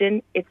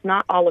Constitution, it's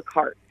not a la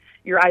carte.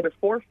 You're either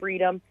for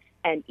freedom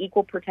and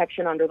equal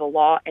protection under the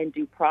law and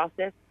due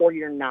process, or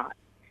you're not.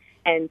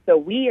 And so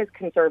we as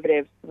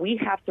conservatives, we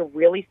have to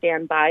really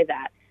stand by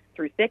that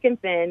through thick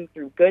and thin,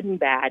 through good and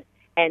bad.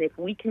 And if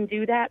we can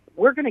do that,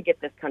 we're going to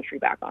get this country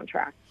back on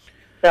track.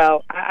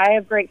 So I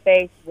have great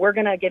faith. We're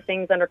going to get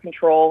things under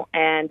control.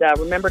 And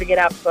remember to get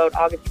out to vote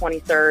August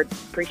 23rd.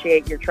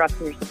 Appreciate your trust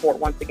and your support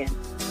once again.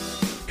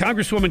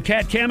 Congresswoman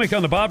Kat Cammack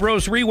on the Bob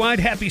Rose Rewind.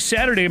 Happy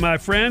Saturday, my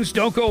friends.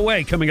 Don't go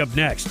away. Coming up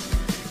next,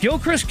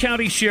 Gilchrist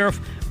County Sheriff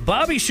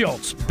Bobby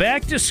Schultz,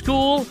 back to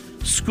school,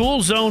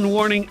 school zone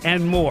warning,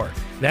 and more.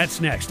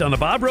 That's next on the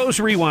Bob Rose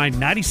Rewind,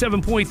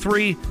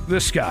 97.3 The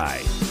Sky.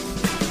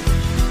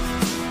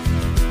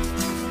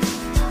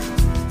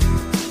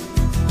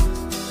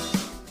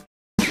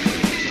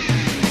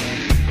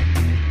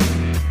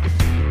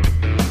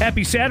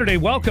 Happy Saturday.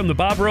 Welcome to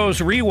Bob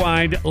Rose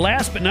Rewind.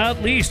 Last but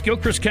not least,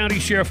 Gilchrist County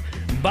Sheriff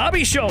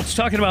Bobby Schultz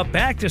talking about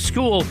back to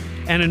school.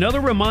 And another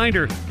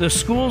reminder, the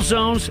school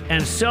zones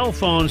and cell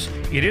phones,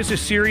 it is a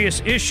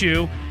serious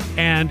issue.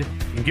 And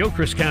in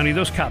Gilchrist County,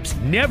 those cops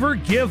never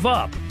give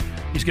up.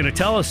 He's going to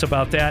tell us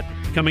about that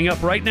coming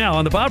up right now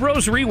on the Bob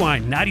Rose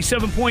Rewind,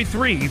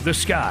 97.3 The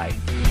Sky.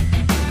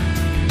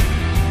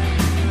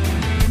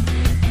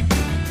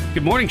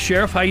 Good morning,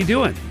 Sheriff. How you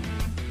doing?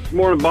 Good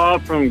morning,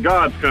 Bob, from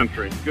God's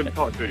country. Good to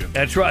talk to you.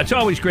 That's right. It's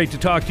always great to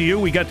talk to you.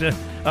 We got to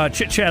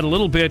chit-chat a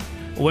little bit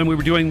when we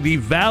were doing the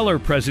Valor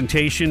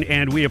presentation,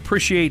 and we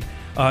appreciate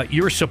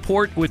your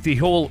support with the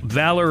whole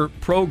Valor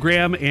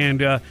program,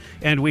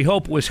 and we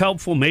hope it was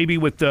helpful maybe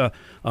with the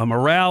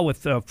morale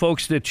with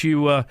folks that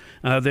you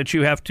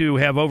have to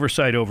have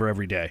oversight over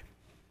every day.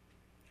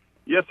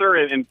 Yes, sir,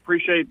 and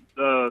appreciate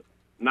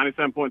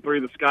 97.3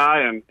 The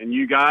Sky and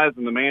you guys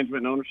and the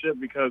management and ownership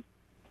because,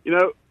 you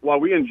know, while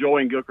we enjoy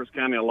in Gilchrist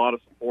County a lot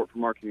of support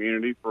from our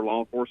community for law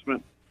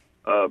enforcement,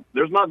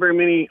 there's not very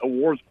many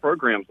awards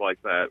programs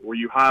like that where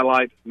you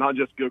highlight not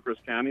just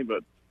Gilchrist County,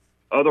 but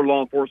other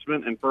law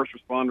enforcement and first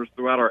responders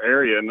throughout our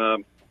area. And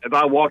as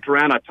I walked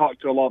around, I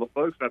talked to a lot of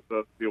folks at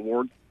the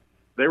awards.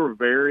 They were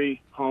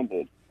very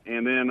humbled.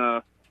 And then,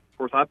 of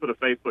course, I put a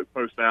Facebook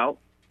post out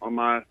on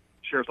my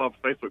Sheriff's Office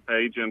Facebook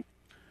page, and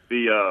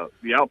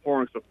the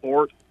outpouring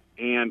support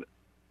and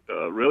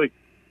really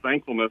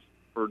thankfulness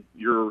for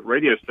your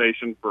radio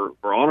station for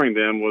honoring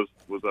them was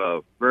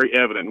very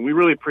evident. And we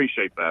really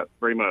appreciate that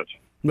very much.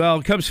 Well,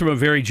 it comes from a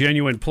very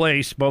genuine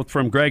place, both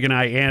from Greg and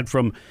I and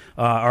from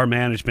our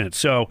management.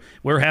 So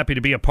we're happy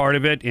to be a part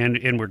of it,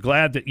 and we're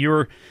glad that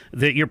you're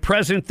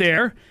present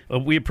there.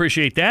 We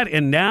appreciate that.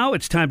 And now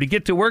it's time to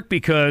get to work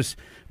because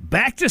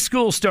back to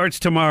school starts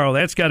tomorrow.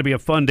 That's got to be a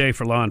fun day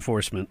for law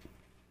enforcement.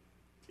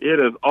 It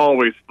is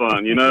always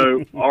fun. You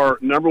know, our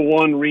number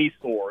one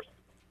resource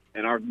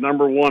and our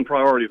number one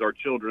priority is our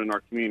children and our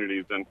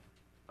communities. And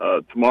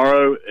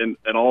tomorrow,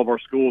 at all of our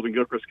schools in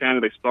Gilchrist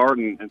County, they start,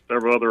 and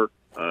several other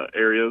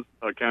areas,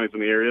 counties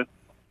in the area.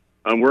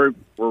 We're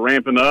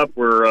ramping up.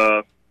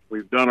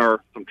 We've done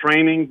some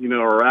training. You know,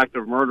 our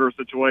active murder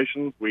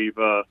situations. We've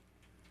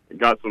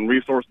got some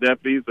resource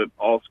deputies at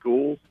all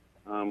schools.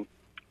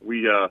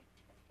 We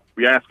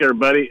ask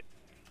everybody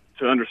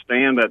to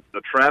understand that the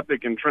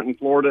traffic in Trenton,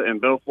 Florida,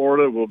 and Bell,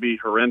 Florida, will be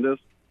horrendous,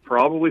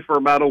 probably for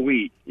about a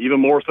week, even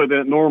more so than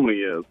it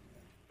normally is.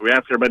 We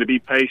ask everybody to be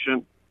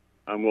patient.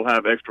 We'll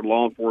have extra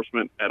law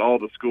enforcement at all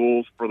the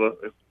schools for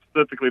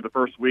specifically the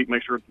first week,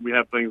 make sure we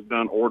have things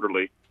done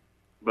orderly.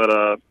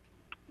 But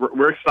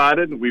we're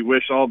excited. We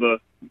wish all the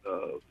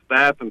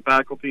staff and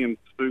faculty and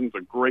students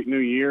a great new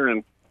year,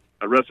 and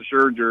rest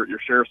assured your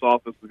sheriff's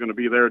office is going to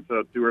be there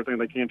to do everything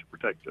they can to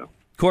protect you.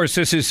 Of course,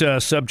 this is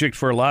a subject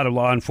for a lot of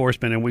law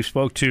enforcement, and we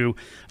spoke to,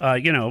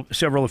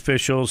 several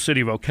officials, City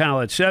of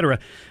Ocala, et cetera.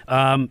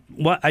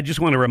 I just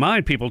want to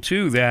remind people,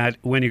 too, that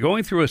when you're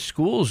going through a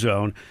school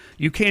zone,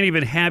 you can't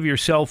even have your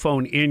cell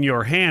phone in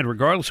your hand,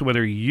 regardless of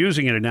whether you're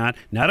using it or not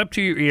up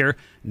to your ear,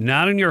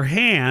 not in your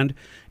hand.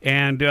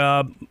 And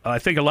I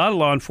think a lot of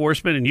law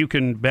enforcement, and you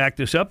can back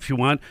this up if you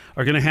want,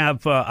 are going to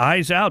have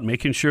eyes out,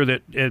 making sure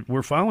that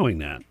we're following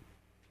that.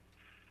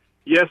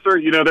 Yes, sir.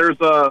 You know, there's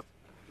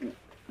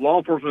law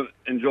enforcement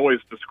enjoys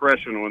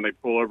discretion when they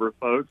pull over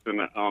folks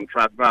and on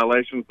traffic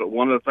violations. But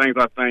one of the things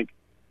I think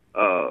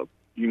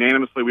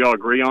unanimously we all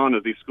agree on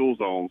is these school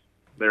zones.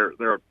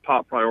 They're a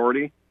top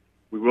priority.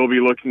 We will be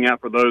looking out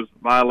for those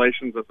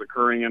violations that's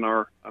occurring in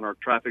our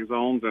traffic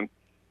zones, and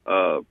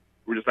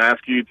we just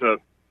ask you to.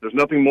 There's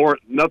nothing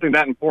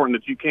that important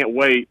that you can't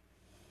wait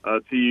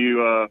till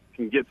you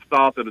can get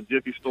stopped at a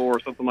Jiffy store or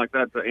something like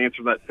that to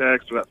answer that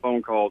text or that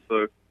phone call.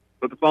 So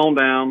put the phone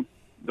down.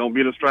 Don't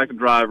be a distracted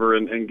driver,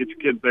 and get your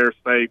kids there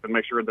safe and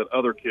make sure that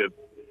other kids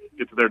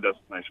get to their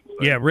destination safe.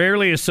 Yeah,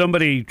 rarely is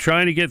somebody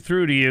trying to get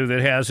through to you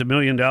that has $1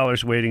 million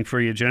waiting for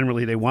you.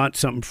 Generally, they want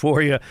something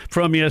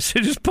from you, so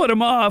just put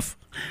them off.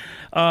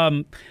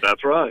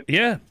 That's right.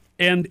 Yeah.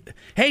 And,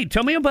 hey,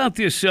 tell me about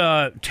this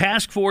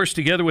task force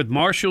together with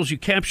marshals. You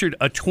captured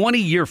a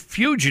 20-year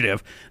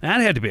fugitive. That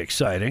had to be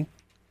exciting.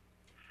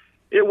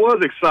 It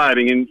was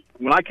exciting. And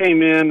when I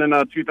came in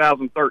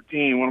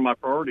 2013, one of my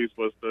priorities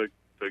was to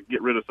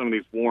get rid of some of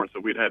these warrants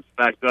that we'd had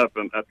stacked up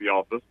at the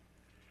office.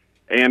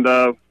 And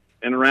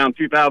around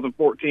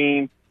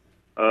 2014,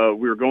 we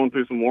were going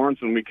through some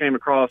warrants, and we came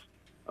across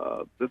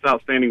this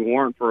outstanding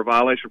warrant for a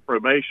violation of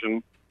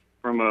probation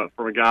from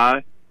a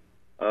guy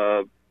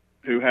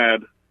who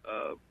had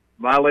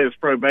violated his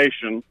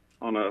probation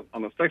on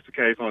a sex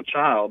case on a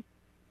child.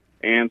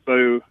 And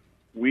so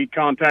we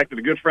contacted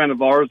a good friend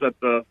of ours at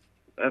the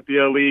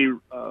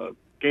FDLE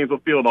Gainesville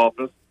field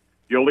office,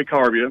 Yoli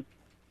Carbia,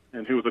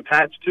 and who was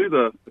attached to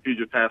the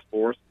fugitive task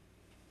force.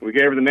 We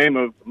gave her the name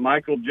of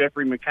Michael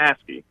Jeffrey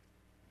McCaskey.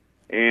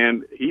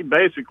 And he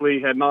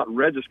basically had not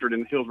registered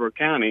in Hillsborough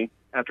County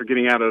after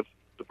getting out of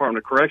Department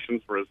of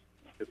Corrections for his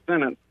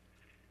sentence.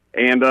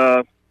 And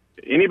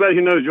anybody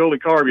who knows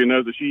Yoli Carbia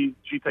knows that she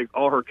takes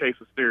all her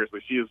cases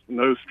seriously. She is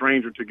no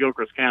stranger to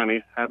Gilchrist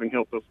County, having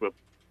helped us with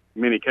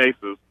many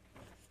cases.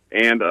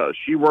 And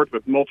she worked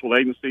with multiple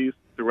agencies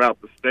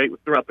throughout the state,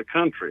 throughout the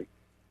country.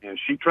 And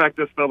she tracked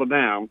this fellow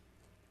down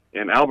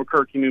in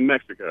Albuquerque, New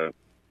Mexico.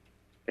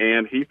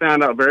 And he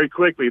found out very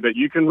quickly that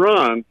you can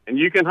run and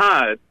you can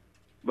hide,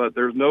 but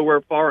there's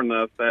nowhere far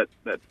enough that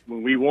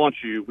when we want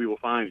you, we will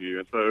find you.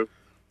 And so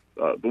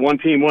the one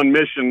team, one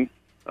mission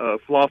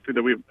philosophy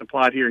that we've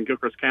applied here in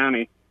Gilchrist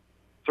County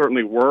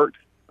certainly worked.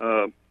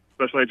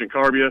 Special Agent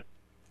Carbia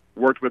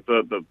worked with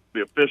the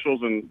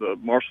officials and the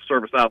Marshal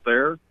Service out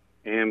there,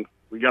 and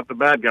we got the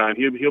bad guy, and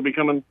he'll be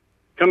coming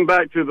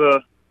back to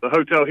the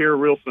hotel here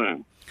real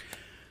soon.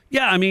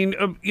 Yeah, I mean,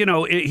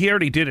 he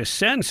already did a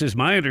sentence, is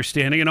my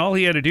understanding, and all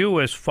he had to do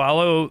was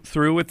follow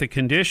through with the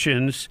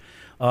conditions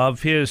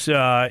of his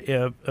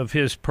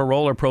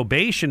parole or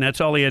probation. That's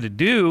all he had to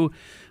do,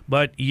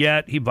 but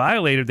yet he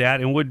violated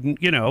that and wouldn't,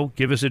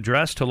 give his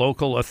address to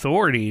local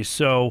authorities.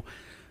 So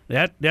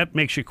that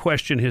makes you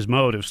question his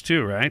motives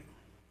too, right?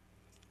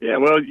 Yeah,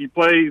 well, you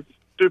play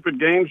stupid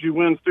games, you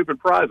win stupid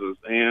prizes,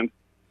 and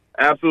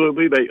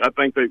absolutely, I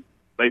think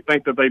they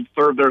think that they've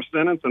served their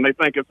sentence and they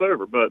think it's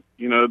over. But,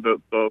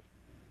 the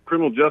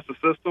criminal justice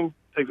system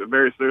takes it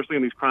very seriously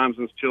in these crimes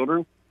against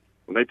children.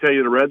 When they tell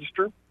you to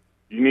register,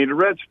 you need to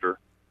register.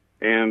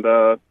 And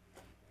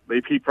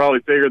he probably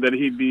figured that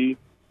he'd be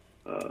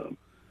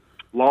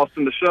lost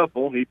in the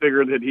shuffle. He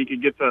figured that he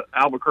could get to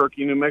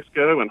Albuquerque, New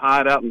Mexico and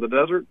hide out in the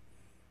desert.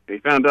 And he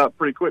found out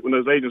pretty quick when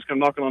those agents come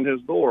knocking on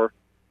his door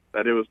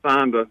that it was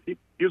time he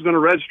was going to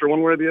register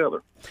one way or the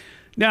other.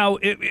 Now,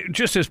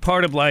 just as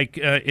part of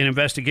an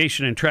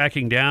investigation and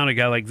tracking down a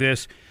guy like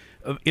this,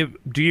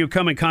 do you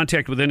come in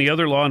contact with any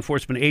other law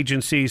enforcement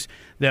agencies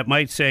that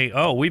might say,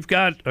 oh, we've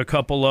got a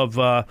couple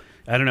of,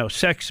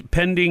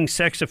 pending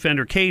sex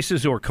offender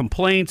cases or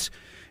complaints,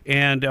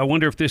 and I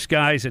wonder if this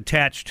guy's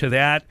attached to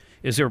that?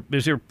 Is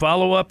there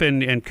follow-up?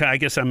 And I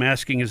guess I'm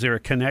asking, is there a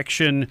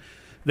connection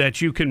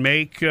that you can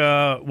make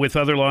with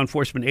other law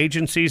enforcement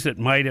agencies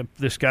that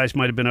this guy's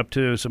might have been up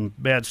to some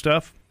bad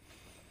stuff?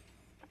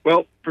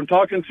 Well, from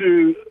talking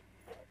to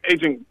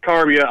Agent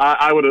Carbia,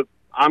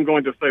 I'm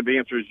going to say the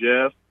answer is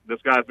yes. This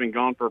guy's been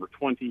gone for over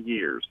 20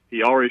 years.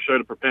 He already showed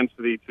a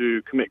propensity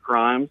to commit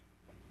crimes.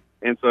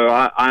 And so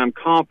I am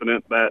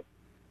confident that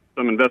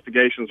some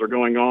investigations are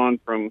going on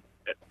from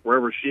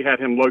wherever she had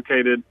him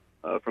located,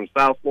 from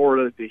South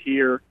Florida to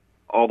here,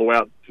 all the way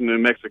out to New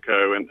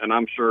Mexico. And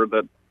I'm sure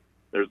that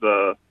there's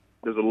a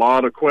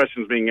lot of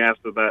questions being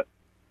asked of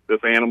this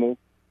animal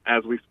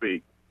as we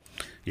speak.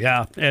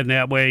 Yeah, and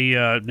that way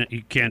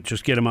you can't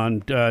just get him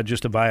on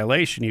just a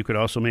violation. You could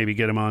also maybe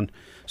get him on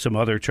some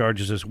other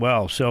charges as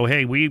well. So,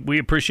 hey, we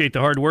appreciate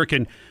the hard work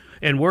and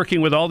working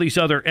with all these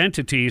other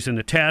entities and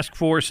the task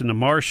force and the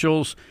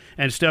marshals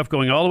and stuff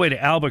going all the way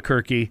to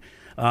Albuquerque.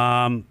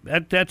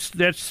 That's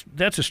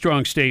a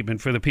strong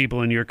statement for the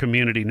people in your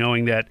community,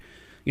 knowing that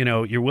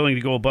you're willing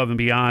to go above and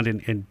beyond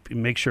and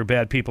make sure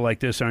bad people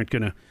like this aren't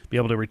going to be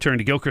able to return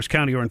to Gilchrist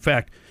County or, in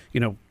fact,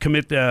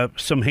 commit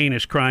some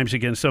heinous crimes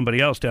against somebody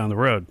else down the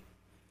road.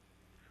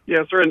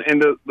 Yes, sir.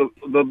 And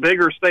the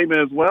bigger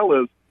statement as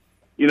well is,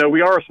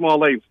 we are a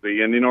small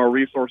agency and, our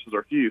resources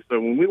are few. So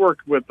when we work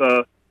with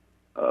the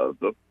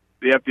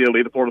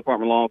FDLE, the Florida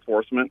Department of Law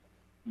Enforcement,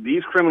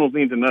 these criminals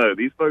need to know,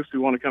 these folks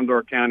who want to come to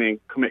our county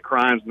and commit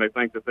crimes and they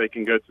think that they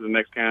can go to the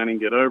next county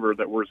and get over,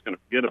 that we're just going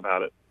to forget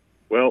about it.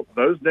 Well,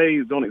 those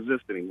days don't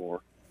exist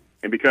anymore.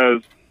 And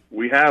because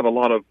we have a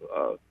lot of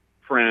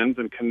friends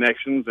and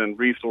connections and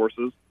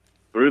resources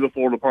through the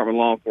Florida Department of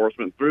Law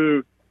Enforcement,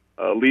 through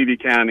Levy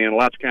County and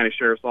Alachua County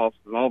Sheriff's Office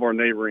and all of our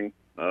neighboring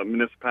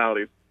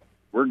municipalities,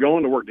 we're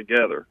going to work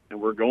together and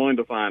we're going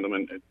to find them,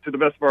 and to the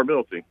best of our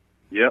ability.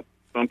 Yep,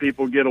 some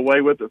people get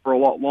away with it for a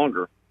lot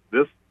longer.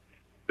 This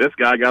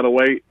guy got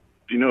away,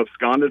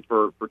 absconded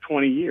for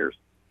 20 years.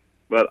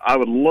 But I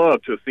would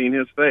love to have seen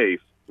his face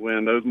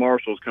when those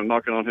marshals come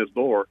knocking on his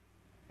door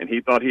and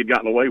he thought he'd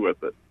gotten away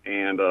with it.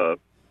 And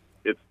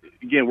it's,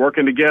 again,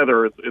 working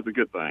together is a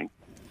good thing.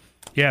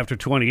 Yeah, after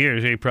 20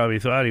 years, he probably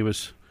thought he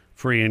was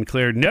free and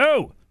clear.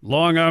 No!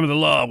 Long arm of the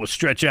law will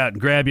stretch out and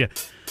grab you.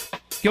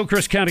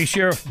 Gilchrist County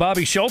Sheriff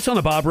Bobby Schultz on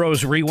the Bob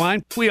Rose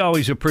Rewind. We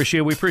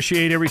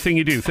appreciate everything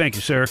you do. Thank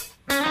you, sir.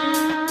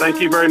 Thank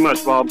you very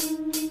much, Bob.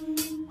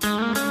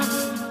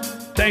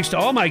 Thanks to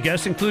all my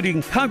guests,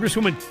 including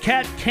Congresswoman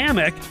Kat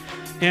Kamek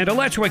and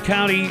Alachua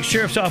County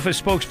Sheriff's Office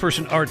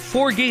spokesperson Art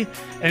Forgy,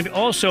 and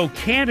also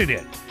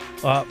candidate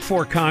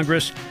for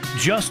Congress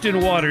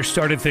Justin Waters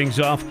started things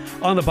off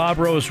on the Bob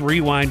Rose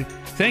Rewind.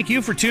 Thank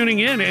you for tuning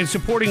in and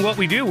supporting what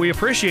we do. We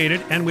appreciate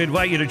it, and we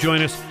invite you to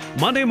join us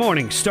Monday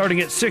morning starting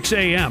at 6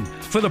 a.m.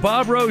 for the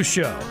Bob Rose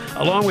Show,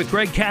 along with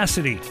Greg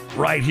Cassidy,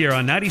 right here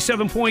on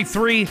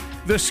 97.3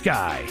 The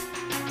Sky.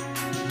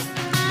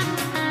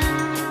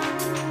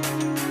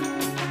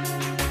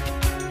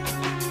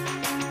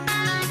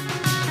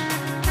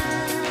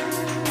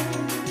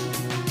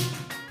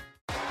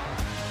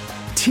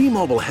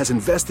 T-Mobile has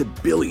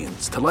invested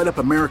billions to light up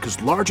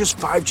America's largest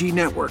 5G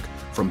network,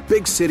 from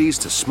big cities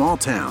to small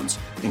towns,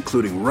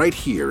 including right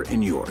here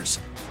in yours.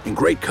 And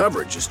great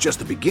coverage is just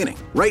the beginning.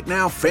 Right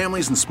now,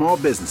 families and small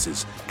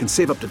businesses can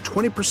save up to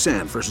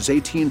 20% versus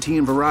AT&T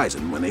and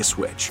Verizon when they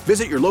switch.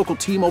 Visit your local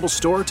T-Mobile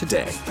store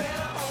today.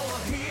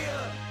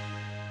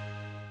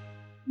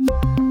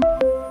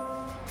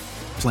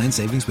 Plan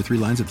savings with 3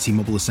 lines of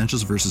T-Mobile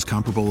Essentials versus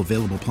comparable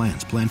available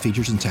plans. Plan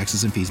features and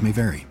taxes and fees may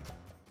vary.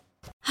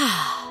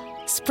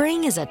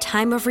 Spring is a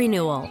time of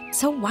renewal,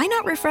 so why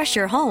not refresh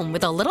your home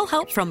with a little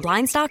help from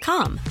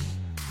Blinds.com?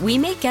 We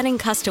make getting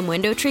custom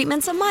window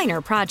treatments a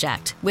minor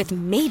project with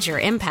major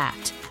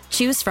impact.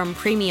 Choose from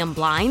premium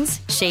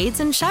blinds,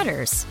 shades, and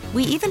shutters.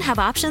 We even have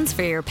options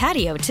for your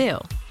patio, too.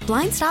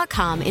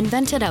 Blinds.com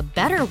invented a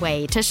better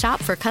way to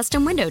shop for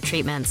custom window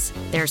treatments.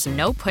 There's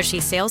no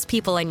pushy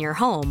salespeople in your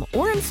home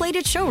or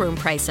inflated showroom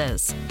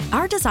prices.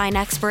 Our design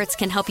experts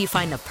can help you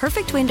find the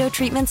perfect window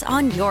treatments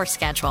on your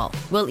schedule.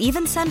 We'll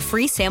even send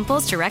free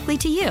samples directly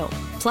to you.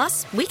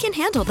 Plus, we can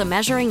handle the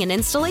measuring and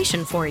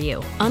installation for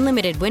you.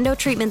 Unlimited window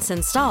treatments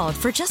installed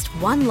for just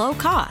one low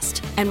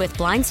cost. And with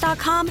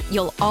Blinds.com,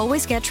 you'll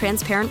always get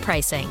transparent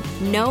pricing.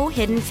 No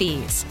hidden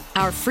fees.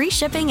 Our free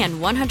shipping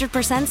and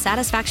 100%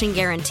 satisfaction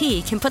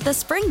guarantee can put the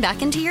spring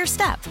back into your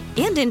step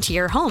and into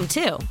your home,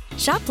 too.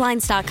 Shop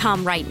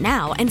Blinds.com right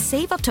now and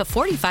save up to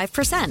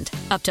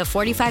 45%. Up to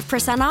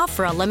 45% off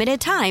for a limited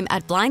time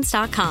at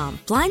Blinds.com.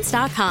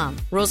 Blinds.com.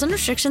 Rules and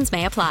restrictions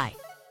may apply.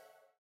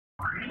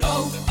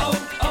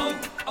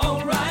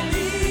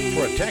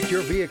 Protect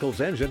your vehicle's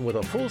engine with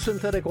a full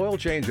synthetic oil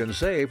change and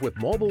save with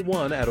Mobil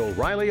 1 at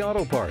O'Reilly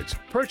Auto Parts.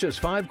 Purchase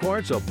 5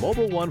 quarts of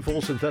Mobil 1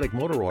 full synthetic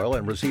motor oil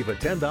and receive a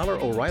 $10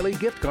 O'Reilly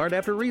gift card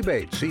after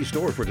rebate. See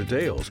store for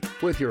details.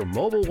 With your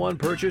Mobil 1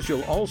 purchase,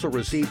 you'll also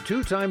receive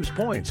 2 times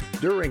points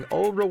during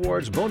O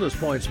Rewards Bonus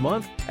Points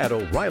Month at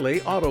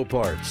O'Reilly Auto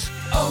Parts.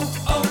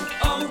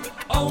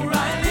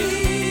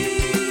 O'Reilly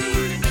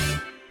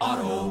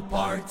Auto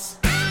Parts.